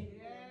mercy.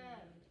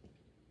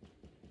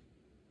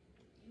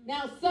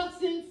 Now,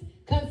 substance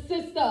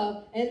consists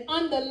of an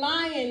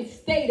underlying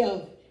state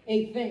of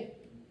a thing.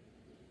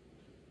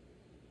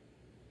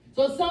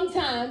 So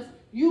sometimes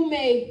you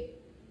may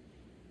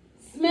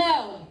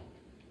smell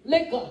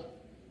liquor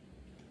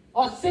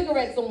or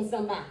cigarettes on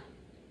somebody,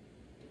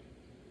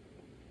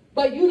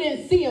 but you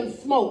didn't see him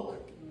smoke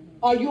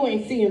or you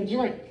ain't see him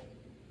drink.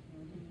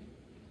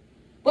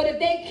 But if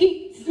they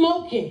keep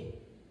smoking,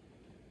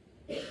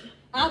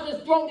 I'll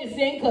just throw this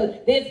in because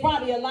there's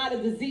probably a lot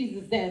of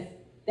diseases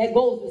that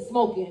goes with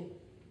smoking.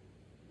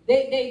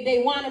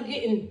 They wind up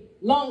getting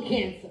lung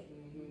cancer.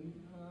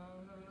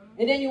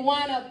 And then you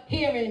wind up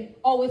hearing,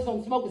 oh, it's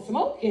from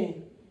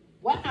smoking.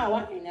 Wow,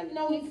 I didn't never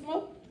know he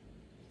smoked.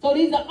 So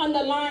these are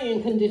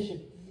underlying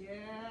conditions.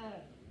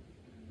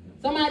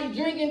 Somebody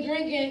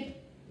drinking,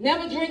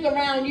 never drink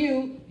around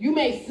you. You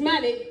may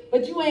smell it,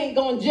 but you ain't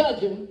going to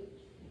judge him.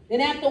 Then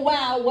after a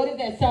while, what is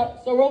that,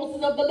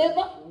 cirrhosis of the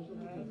liver?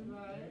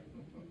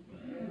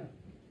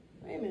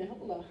 Wait a minute,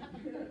 hold on.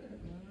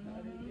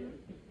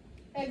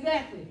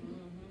 Exactly.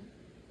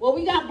 Well,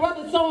 we got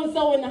brother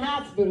so-and-so in the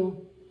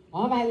hospital.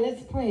 All right,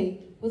 let's pray.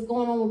 What's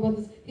going on with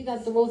brothers? He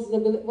got cirrhosis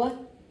of the what?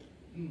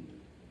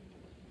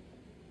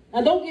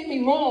 Now, don't get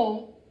me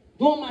wrong.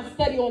 Doing my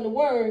study on the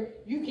word,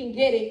 you can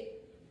get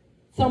it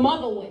some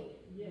other way.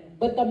 Yeah.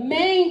 But the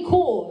main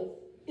cause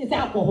is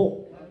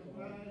alcohol.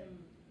 Right.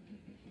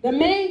 The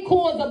main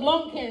cause of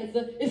lung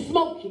cancer is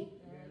smoking.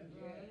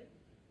 Right.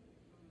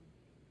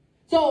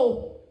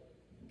 So,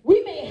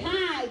 we may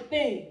hide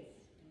things.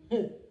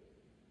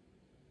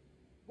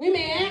 We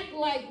may act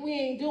like we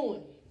ain't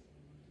doing it.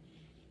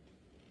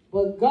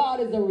 But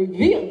God is a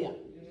revealer.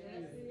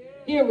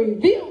 He'll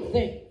reveal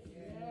things.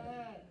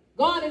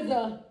 God is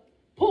a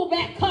pull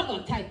back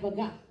cover type of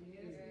guy.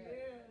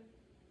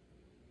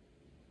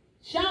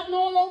 Shouting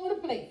all over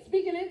the place,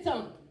 speaking in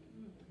tongues.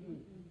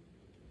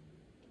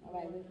 All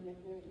right,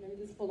 let me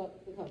just pull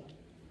up the cover.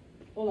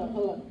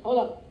 Hold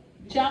up.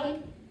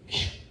 Shouting?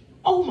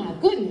 Oh my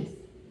goodness.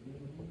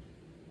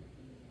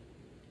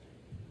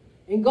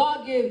 And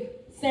God give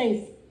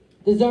saints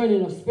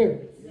discerning of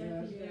spirits.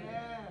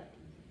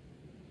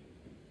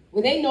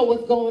 Well, they know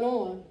what's going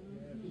on.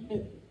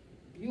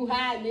 You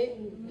hiding it,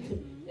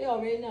 and they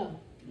already know.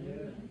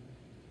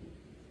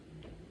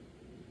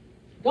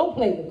 Don't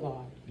play with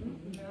God.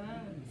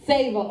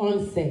 Saved or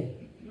unsaved.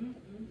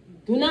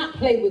 Do not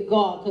play with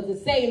God, because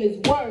it's saying His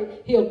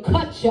word, He'll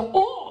cut you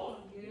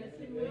off. Yes,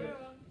 He will.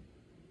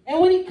 And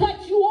when He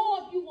cuts you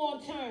off, you're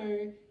going to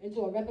turn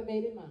into a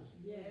reprobated mind.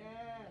 Yeah.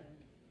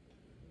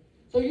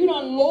 So you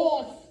done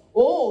lost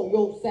all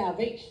your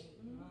salvation.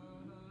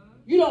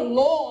 You done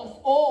lost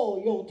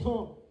all your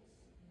tongues.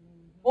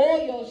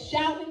 All your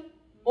shouting.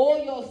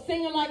 All your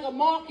singing like a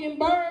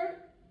mockingbird.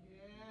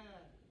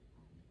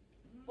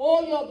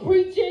 All your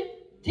preaching,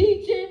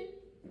 teaching.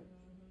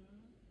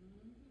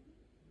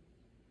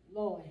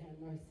 Lord have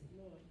mercy.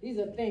 These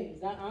are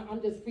things.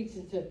 I'm just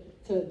preaching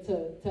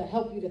to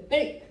help you to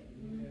think.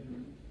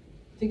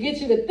 To get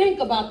you to think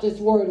about this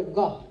word of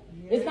God.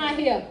 It's not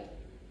here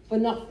for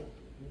nothing.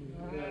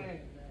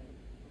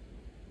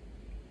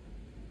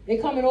 They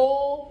come in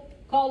all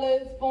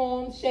colors,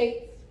 forms,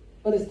 shapes,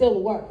 but it's still a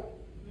word.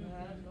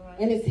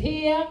 And it's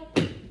here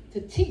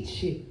to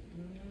teach you.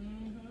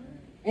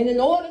 And in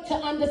order to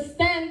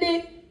understand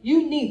it,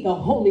 you need the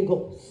Holy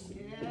Ghost.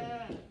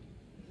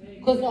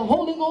 Because the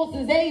Holy Ghost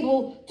is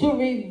able to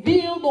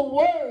reveal the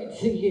word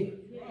to you.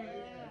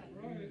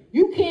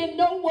 You can't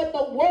know what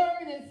the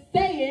word is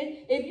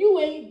saying if you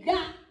ain't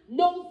got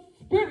no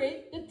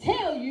spirit to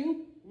tell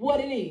you what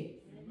it is.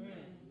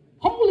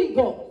 Holy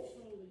Ghost.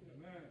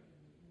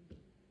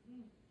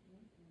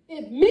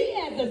 If me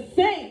as a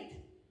saint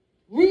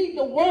read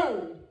the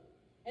word,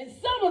 and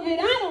some of it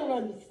I don't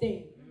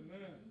understand.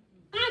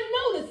 I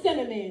know the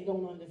sinner man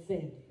don't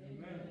understand it.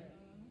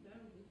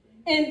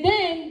 And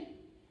then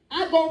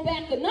I go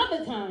back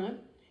another time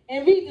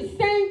and read the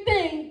same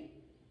thing,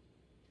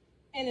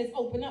 and it's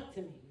open up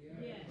to me.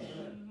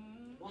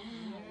 Wow,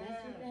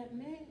 that's what that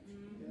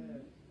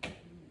meant.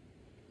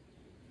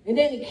 And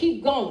then it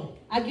keep going.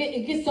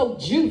 It gets so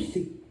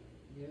juicy.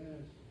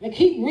 And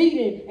keep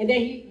reading, and then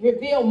He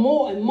reveal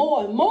more and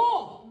more and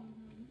more.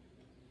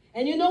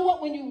 And you know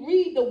what? When you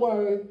read the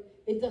word,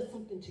 it does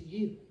something to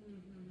you.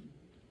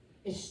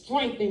 It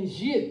strengthens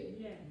you.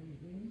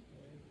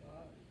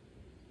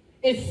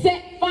 It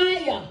set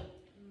fire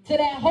to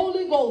that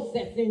Holy Ghost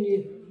that's in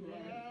you.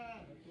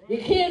 You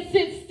can't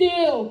sit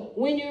still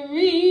when you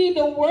read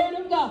the word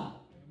of God.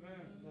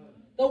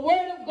 The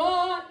word of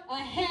God will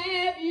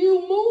have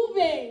you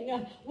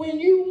moving when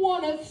you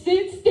want to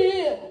sit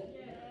still.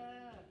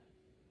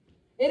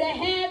 It'll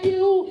have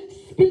you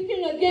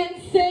speaking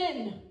against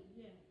sin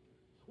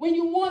when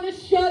you want to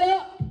shut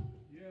up.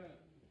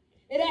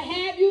 It'll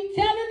have you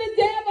telling the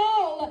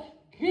devil,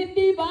 get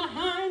thee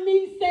behind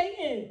me,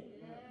 Satan.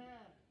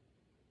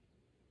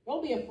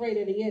 Don't be afraid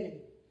of the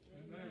enemy.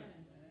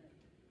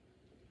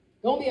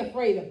 Don't be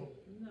afraid of him.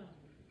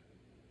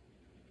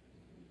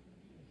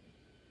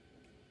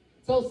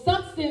 So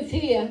substance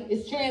here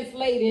is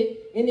translated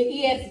in the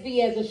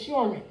ESV as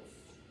assurance.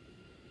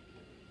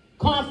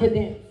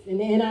 Confidence in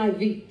the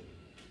NIV.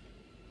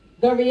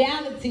 The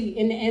reality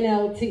in the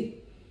NLT.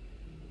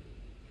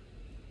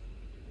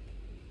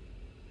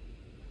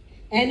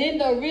 And in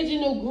the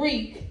original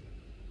Greek,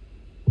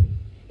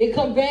 it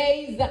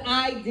conveys the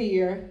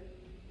idea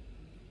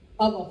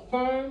of a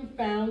firm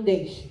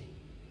foundation.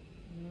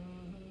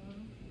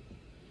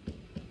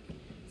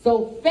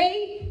 So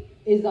faith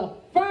is a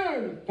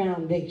firm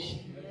foundation.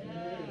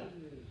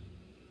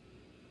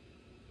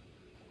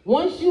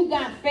 Once you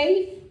got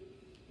faith,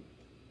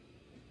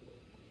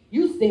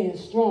 you stand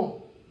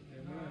strong.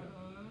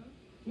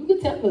 You can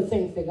tell the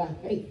saints that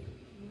got faith.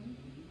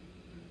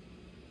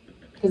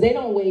 Because they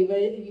don't waver.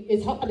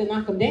 It's hard to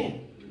knock them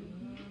down.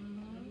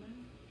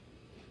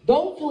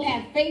 Those who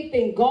have faith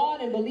in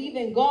God and believe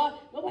in God,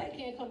 nobody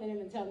can come to them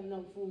and tell them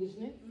no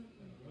foolishness.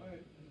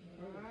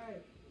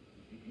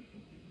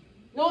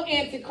 No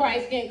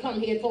antichrist can't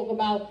come here and talk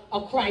about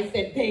a Christ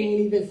that they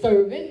ain't even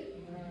serving.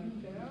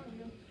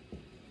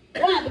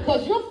 Why?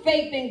 Because your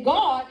faith in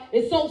God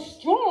is so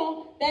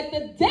strong that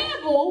the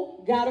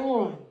devil got to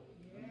run.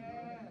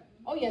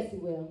 Oh, yes, he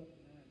will.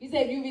 He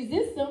said, if you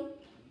resist him,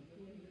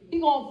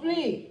 he's going to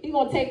flee. He's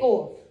going to take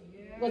off.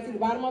 You're going to see the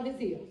bottom of his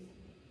heels.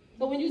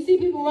 So when you see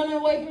people running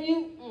away from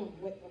you,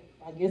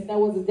 I guess that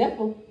was the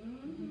devil.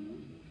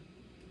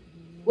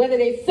 Whether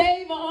they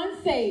saved or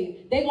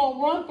unsaved, they're going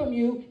to run from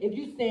you if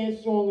you stand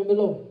strong in the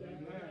Lord.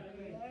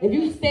 If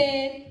you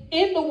stand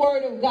in the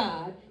word of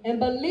God and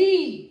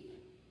believe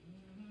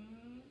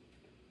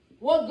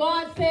what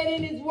God said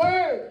in his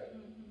word,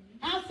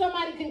 how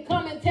somebody can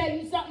come and tell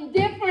you something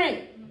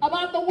different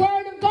about the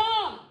word of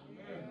God.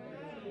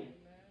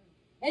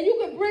 And you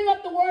can bring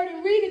up the word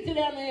and read it to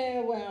them,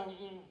 and well,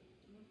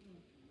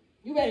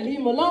 you better leave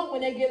them alone when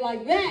they get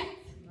like that.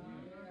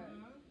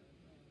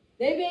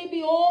 They may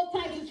be all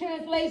types of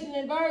translation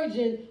and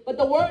versions, but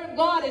the word of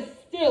God is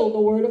still the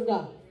word of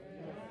God.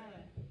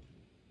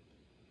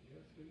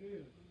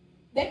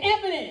 The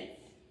evidence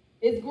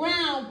is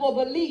ground for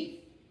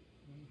belief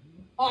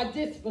or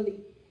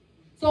disbelief.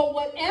 So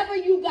whatever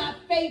you got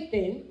faith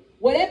in,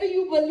 whatever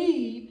you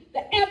believe,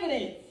 the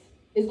evidence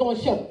is going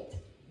to show it.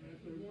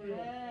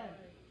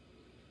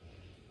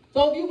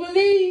 So if you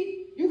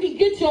believe you can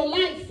get your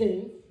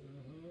license,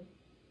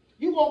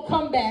 you're going to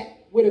come back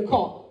with a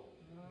car.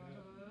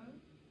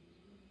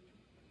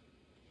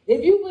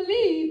 If you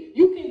believe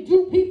you can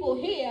do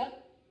people hair,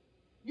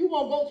 you're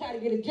going to go try to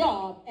get a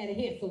job at a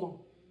hair salon.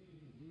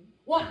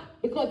 Why?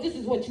 Because this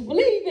is what you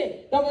believe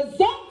in. The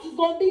results is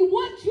going to be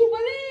what you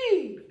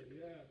believe.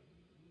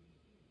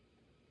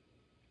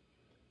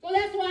 So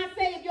that's why I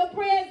say if your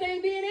prayers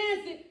ain't being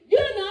answered,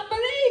 you're not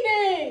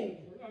believing.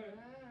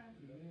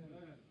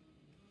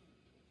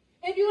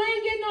 If you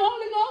ain't getting the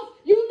Holy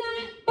Ghost, you're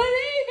not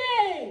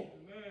believing.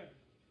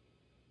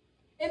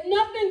 If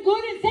nothing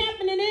good is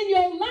happening in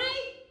your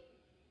life,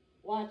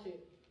 watch it.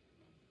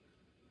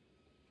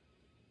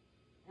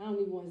 I don't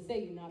even want to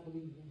say you're not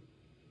believing.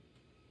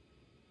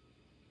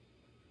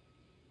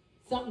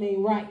 Something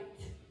ain't right.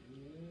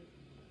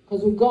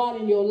 Because with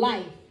God in your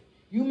life,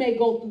 you may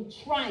go through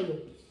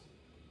trials,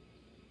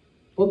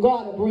 but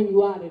God will bring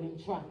you out of them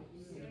trials.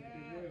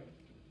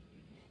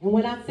 And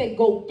when I say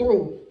go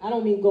through, I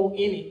don't mean go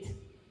in it.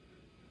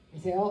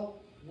 And say, oh,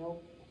 no,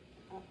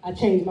 I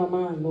changed my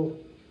mind, Lord.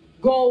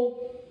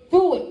 Go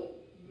through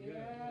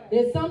it.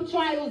 There's some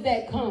trials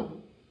that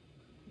come.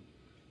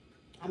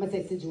 I'm going to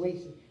say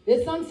situations.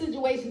 There's some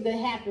situations that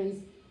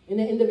happens in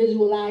the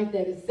individual life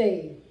that is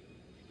saved,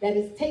 that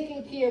is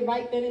taken care of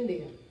right then and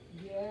there.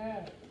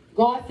 Yeah.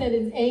 God sent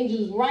his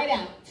angels right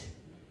out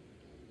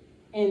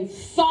and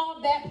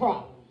solved that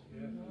problem.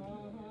 Yeah.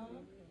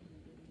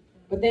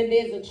 But then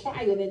there's a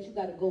trial that you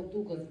got to go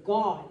through because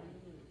God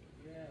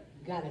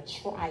got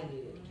to try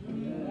it.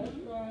 Yeah. That's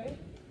right.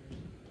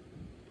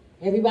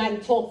 Everybody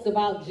talks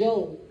about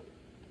Job.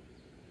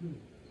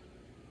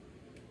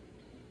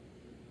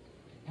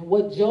 And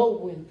what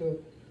Job went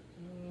through.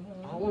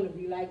 I want to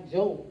be like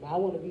Job. I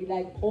want to be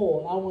like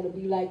Paul. I want to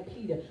be like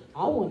Peter.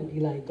 I want to be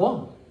like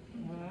God.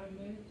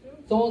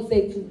 Someone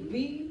say to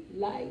be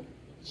like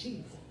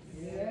Jesus.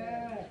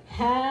 Yeah.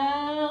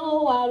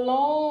 How I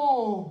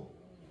long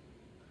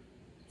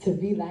to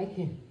be like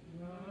him.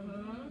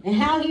 And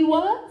how he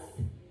was?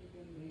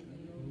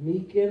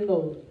 Meek and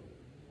lowly.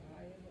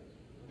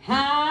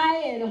 High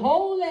and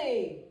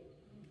holy.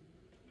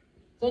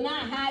 So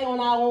not high on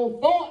our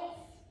own thoughts.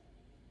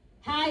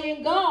 High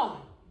in God.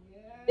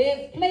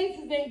 There's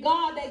places in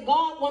God that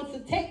God wants to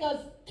take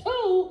us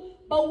to,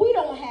 but we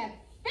don't have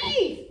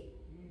faith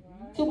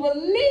to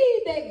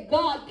believe that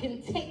God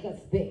can take us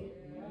there.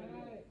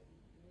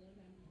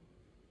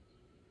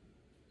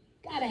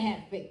 Gotta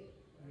have faith.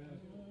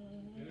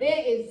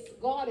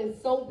 God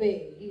is so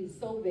big. He is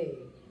so big.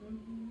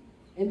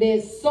 And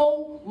there's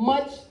so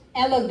much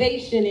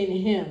elevation in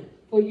him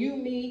for you,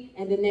 me,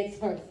 and the next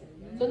person.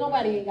 So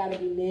nobody ain't got to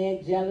be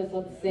mad, jealous,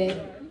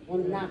 upset,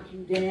 want to knock you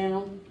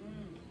down,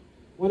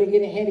 want to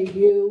get ahead of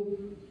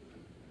you.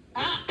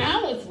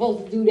 I was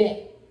supposed to do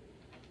that.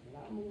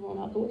 I'm going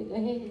out the way. Go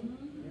ahead.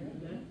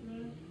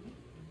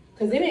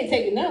 Because it ain't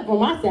taking nothing for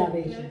my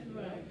salvation.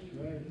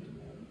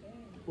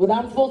 What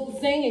I'm supposed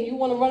to sing and you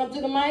want to run up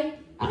to the mic,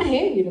 I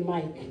hand you the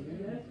mic.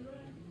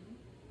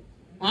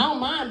 I don't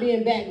mind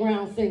being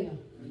background singer.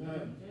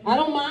 I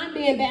don't mind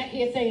being back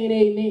here saying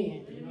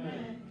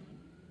amen.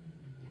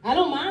 I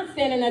don't mind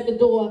standing at the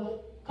door.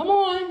 Come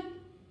on.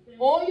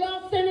 All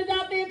y'all sinners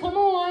out there, come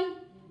on.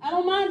 I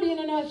don't mind being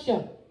an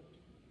usher.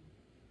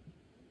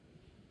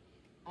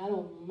 I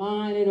don't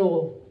mind at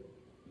all.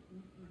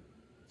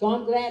 So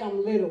I'm glad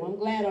I'm little. I'm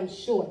glad I'm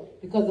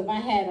short. Because if I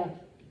had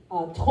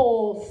a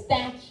tall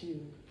statue,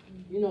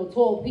 you know,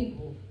 tall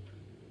people,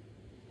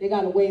 they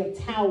got a way of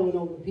towering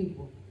over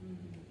people.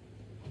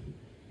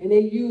 And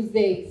they use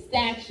their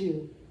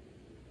statue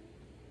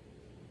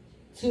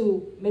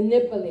to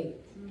manipulate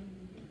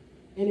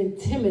and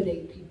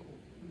intimidate people.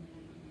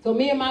 So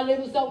me and my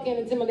little self can't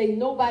intimidate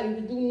nobody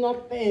to do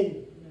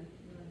nothing.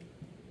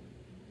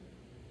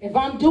 If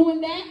I'm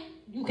doing that,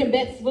 you can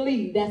best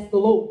believe that's the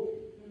Lord,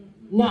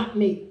 not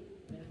me.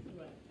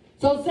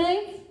 So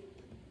saints,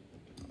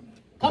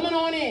 coming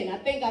on in. I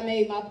think I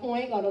made my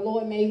point, or the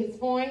Lord made his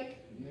point.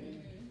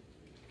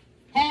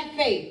 Have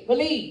faith.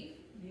 Believe.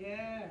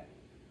 Yeah.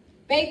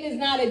 Faith is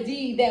not a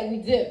deed that we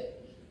do,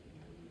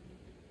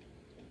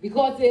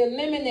 because it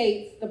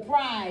eliminates the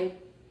pride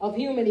of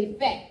human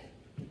effect.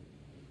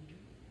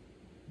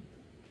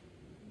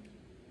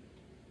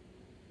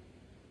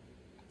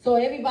 So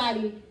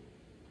everybody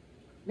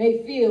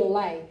may feel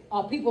like,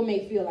 or people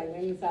may feel like,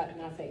 let me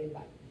not say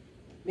everybody,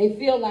 may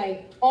feel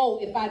like, oh,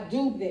 if I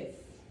do this,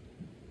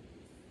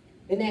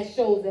 then that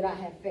shows that I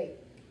have faith.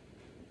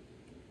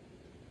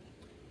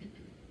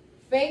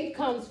 Faith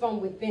comes from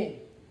within.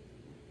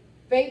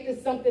 Faith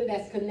is something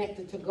that's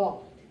connected to God.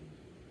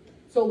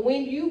 So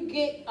when you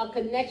get a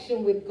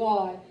connection with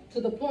God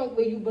to the point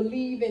where you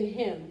believe in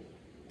Him,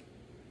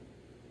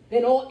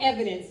 then all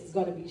evidence is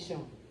going to be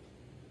shown.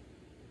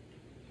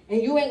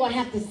 And you ain't going to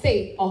have to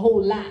say a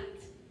whole lot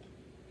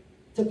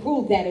to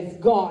prove that it's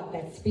God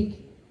that's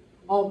speaking,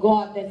 or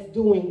God that's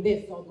doing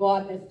this, or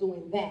God that's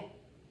doing that.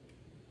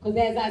 Because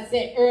as I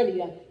said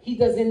earlier, He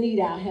doesn't need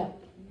our help.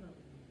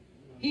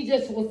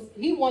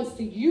 He wants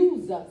to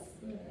use us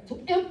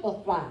to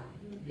amplify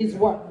His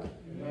work.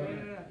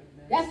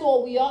 That's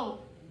all we are.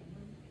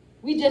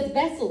 We just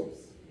vessels.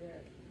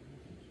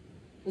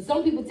 But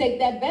some people take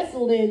that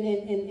vessel and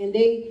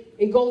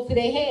it goes to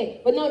their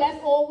head. But no,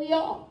 that's all we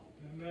are.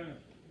 Amen.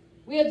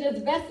 We are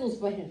just vessels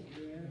for Him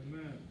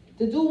Amen.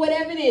 to do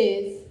whatever it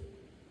is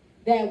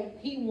that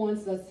He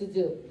wants us to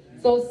do.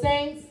 So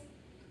saints,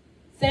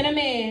 sinner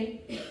man,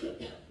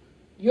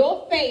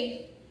 your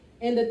faith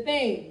in the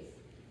things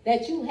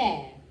that you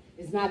have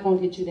is not going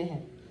to get you to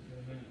heaven.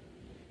 Amen.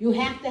 You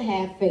have to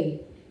have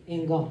faith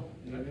in God.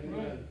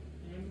 Amen.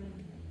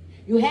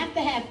 You have to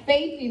have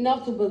faith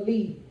enough to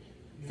believe.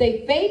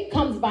 Say, faith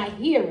comes by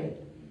hearing,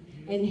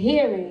 and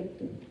hearing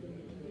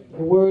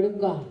the word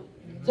of God.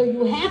 So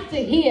you have to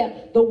hear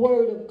the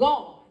word of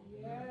God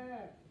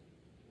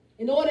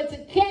in order to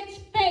catch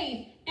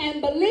faith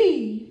and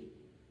believe,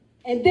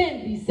 and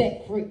then be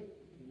set free.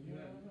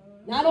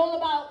 Not all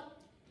about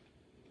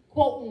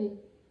quoting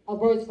a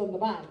verse from the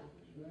Bible.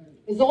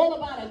 It's all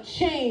about a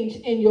change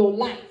in your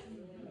life.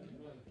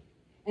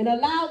 And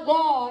allow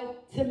God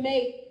to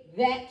make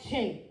that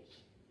change.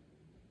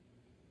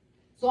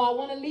 So I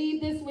want to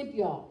leave this with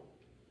y'all.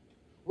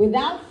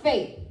 Without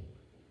faith,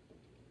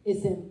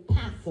 it's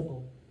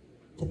impossible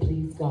to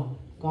please God.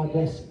 God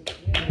bless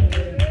you.